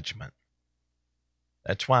judgment.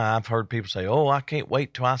 That's why I've heard people say, oh, I can't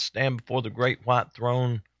wait till I stand before the great white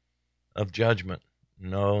throne of judgment.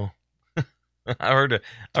 No. I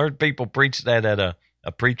heard people preach that at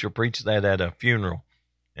a preacher preach that at a funeral.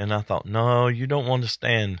 And I thought, no, you don't want to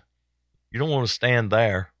stand. You don't want to stand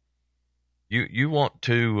there. You want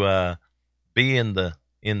to be in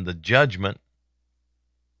the judgment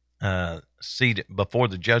seat, before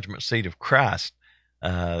the judgment seat of Christ,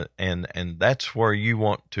 and that's where you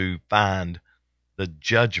want to find the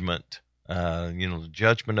judgment. The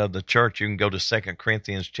judgment of the church. You can go to 2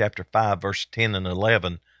 Corinthians chapter 5, verse 10 and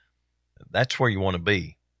 11. That's where you want to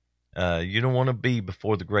be. You don't want to be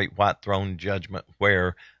before the great white throne judgment,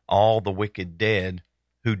 where all the wicked dead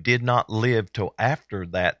who did not live till after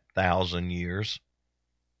that 1,000 years,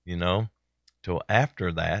 till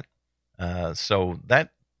after that. So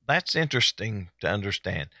that's interesting to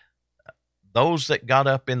understand. Those that got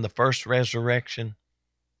up in the first resurrection,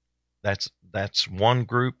 that's one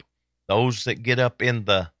group. Those that get up in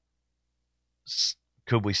the,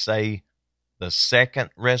 could we say, the second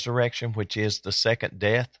resurrection, which is the second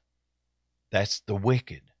death, that's the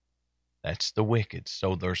wicked. That's the wicked.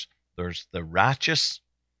 So there's the righteous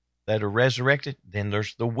that are resurrected, then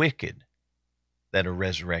there's the wicked that are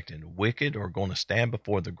resurrected. The wicked are going to stand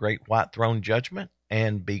before the great white throne judgment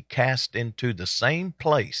and be cast into the same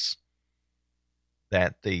place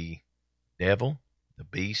that the devil, the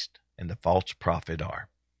beast, and the false prophet are.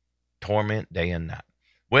 Torment day and night.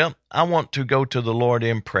 Well, I want to go to the Lord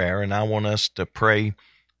in prayer, and I want us to pray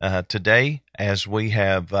today as we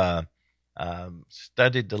have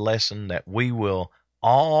studied the lesson, that we will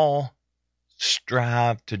all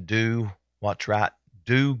strive to do what's right,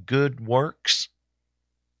 do good works,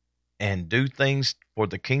 and do things for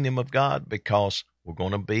the kingdom of God, because we're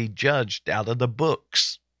going to be judged out of the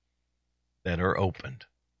books that are opened.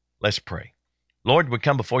 Let's pray. Lord, we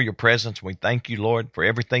come before your presence. We thank you, Lord, for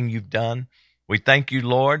everything you've done. We thank you,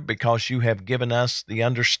 Lord, because you have given us the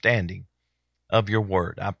understanding of your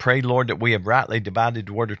word. I pray, Lord, that we have rightly divided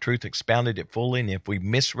the word of truth, expounded it fully, and if we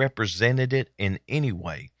misrepresented it in any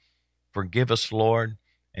way, forgive us, Lord,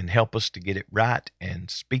 and help us to get it right and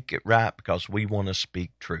speak it right, because we want to speak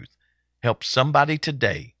truth. Help somebody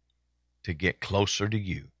today to get closer to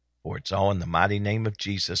you. For it's all in the mighty name of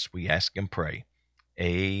Jesus we ask and pray.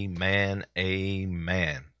 Amen.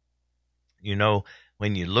 Amen.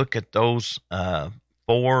 When you look at those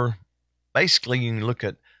four, basically you can look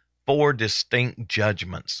at 4 distinct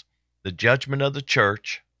judgments. The judgment of the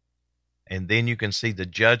church, and then you can see the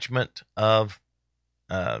judgment of,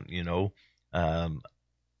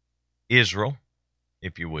 Israel,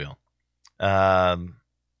 if you will.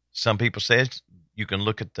 Some people say you can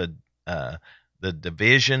look at the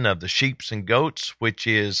division of the sheep and goats, which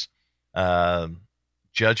is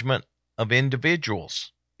judgment of individual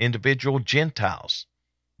Gentiles,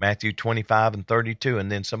 Matthew 25 and 32. And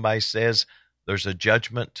then somebody says there's a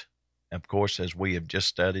judgment, of course, as we have just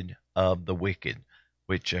studied, of the wicked,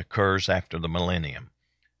 which occurs after the millennium.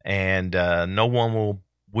 And no one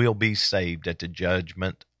will be saved at the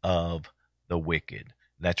judgment of the wicked.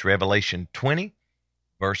 That's Revelation 20,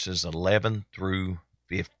 verses 11 through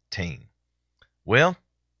 15. Well,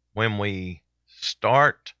 when we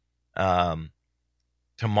start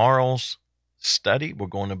tomorrow's study, we're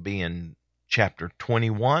going to be in chapter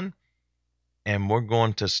 21, and we're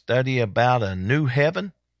going to study about a new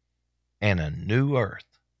heaven and a new earth.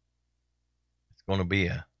 It's going to be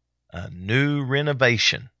a new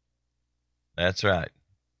renovation. That's right.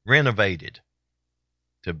 Renovated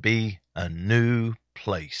to be a new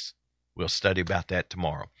place. We'll study about that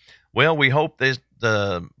tomorrow. Well, we hope that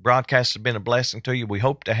the broadcast has been a blessing to you. We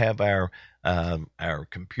hope to have our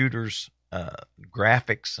computers,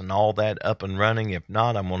 graphics and all that up and running. If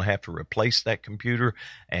not, I'm going to have to replace that computer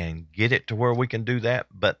and get it to where we can do that.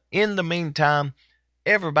 But in the meantime,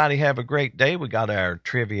 everybody have a great day. We got our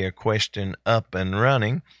trivia question up and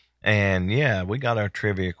running. And yeah, we got our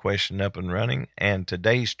trivia question up and running. And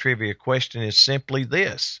today's trivia question is simply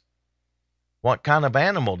this. What kind of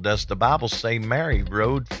animal does the Bible say Mary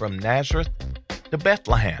rode from Nazareth to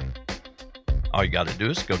Bethlehem? All you got to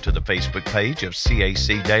do is go to the Facebook page of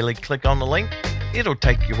CAC Daily, click on the link. It'll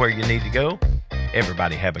take you where you need to go.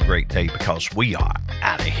 Everybody have a great day, because we are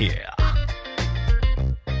out of here.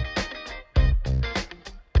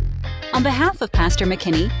 On behalf of Pastor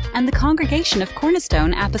McKinney and the congregation of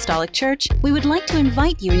Cornerstone Apostolic Church, we would like to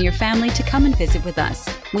invite you and your family to come and visit with us.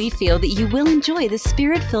 We feel that you will enjoy the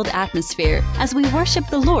Spirit-filled atmosphere as we worship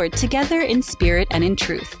the Lord together in spirit and in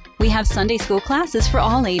truth. We have Sunday school classes for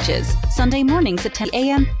all ages, Sunday mornings at 10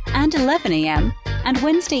 a.m. and 11 a.m., and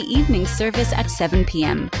Wednesday evening service at 7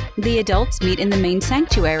 p.m. The adults meet in the main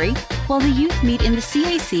sanctuary, while the youth meet in the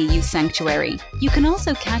CAC Youth Sanctuary. You can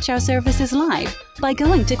also catch our services live by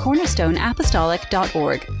going to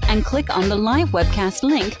cornerstoneapostolic.org and click on the live webcast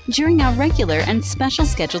link during our regular and special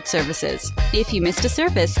scheduled services. If you missed a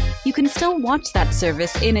service, you can still watch that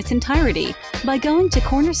service in its entirety by going to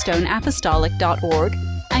cornerstoneapostolic.org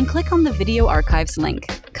and click on the video archives link.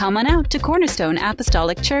 Come on out to Cornerstone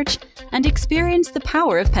Apostolic Church and experience the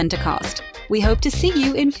power of Pentecost. We hope to see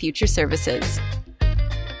you in future services.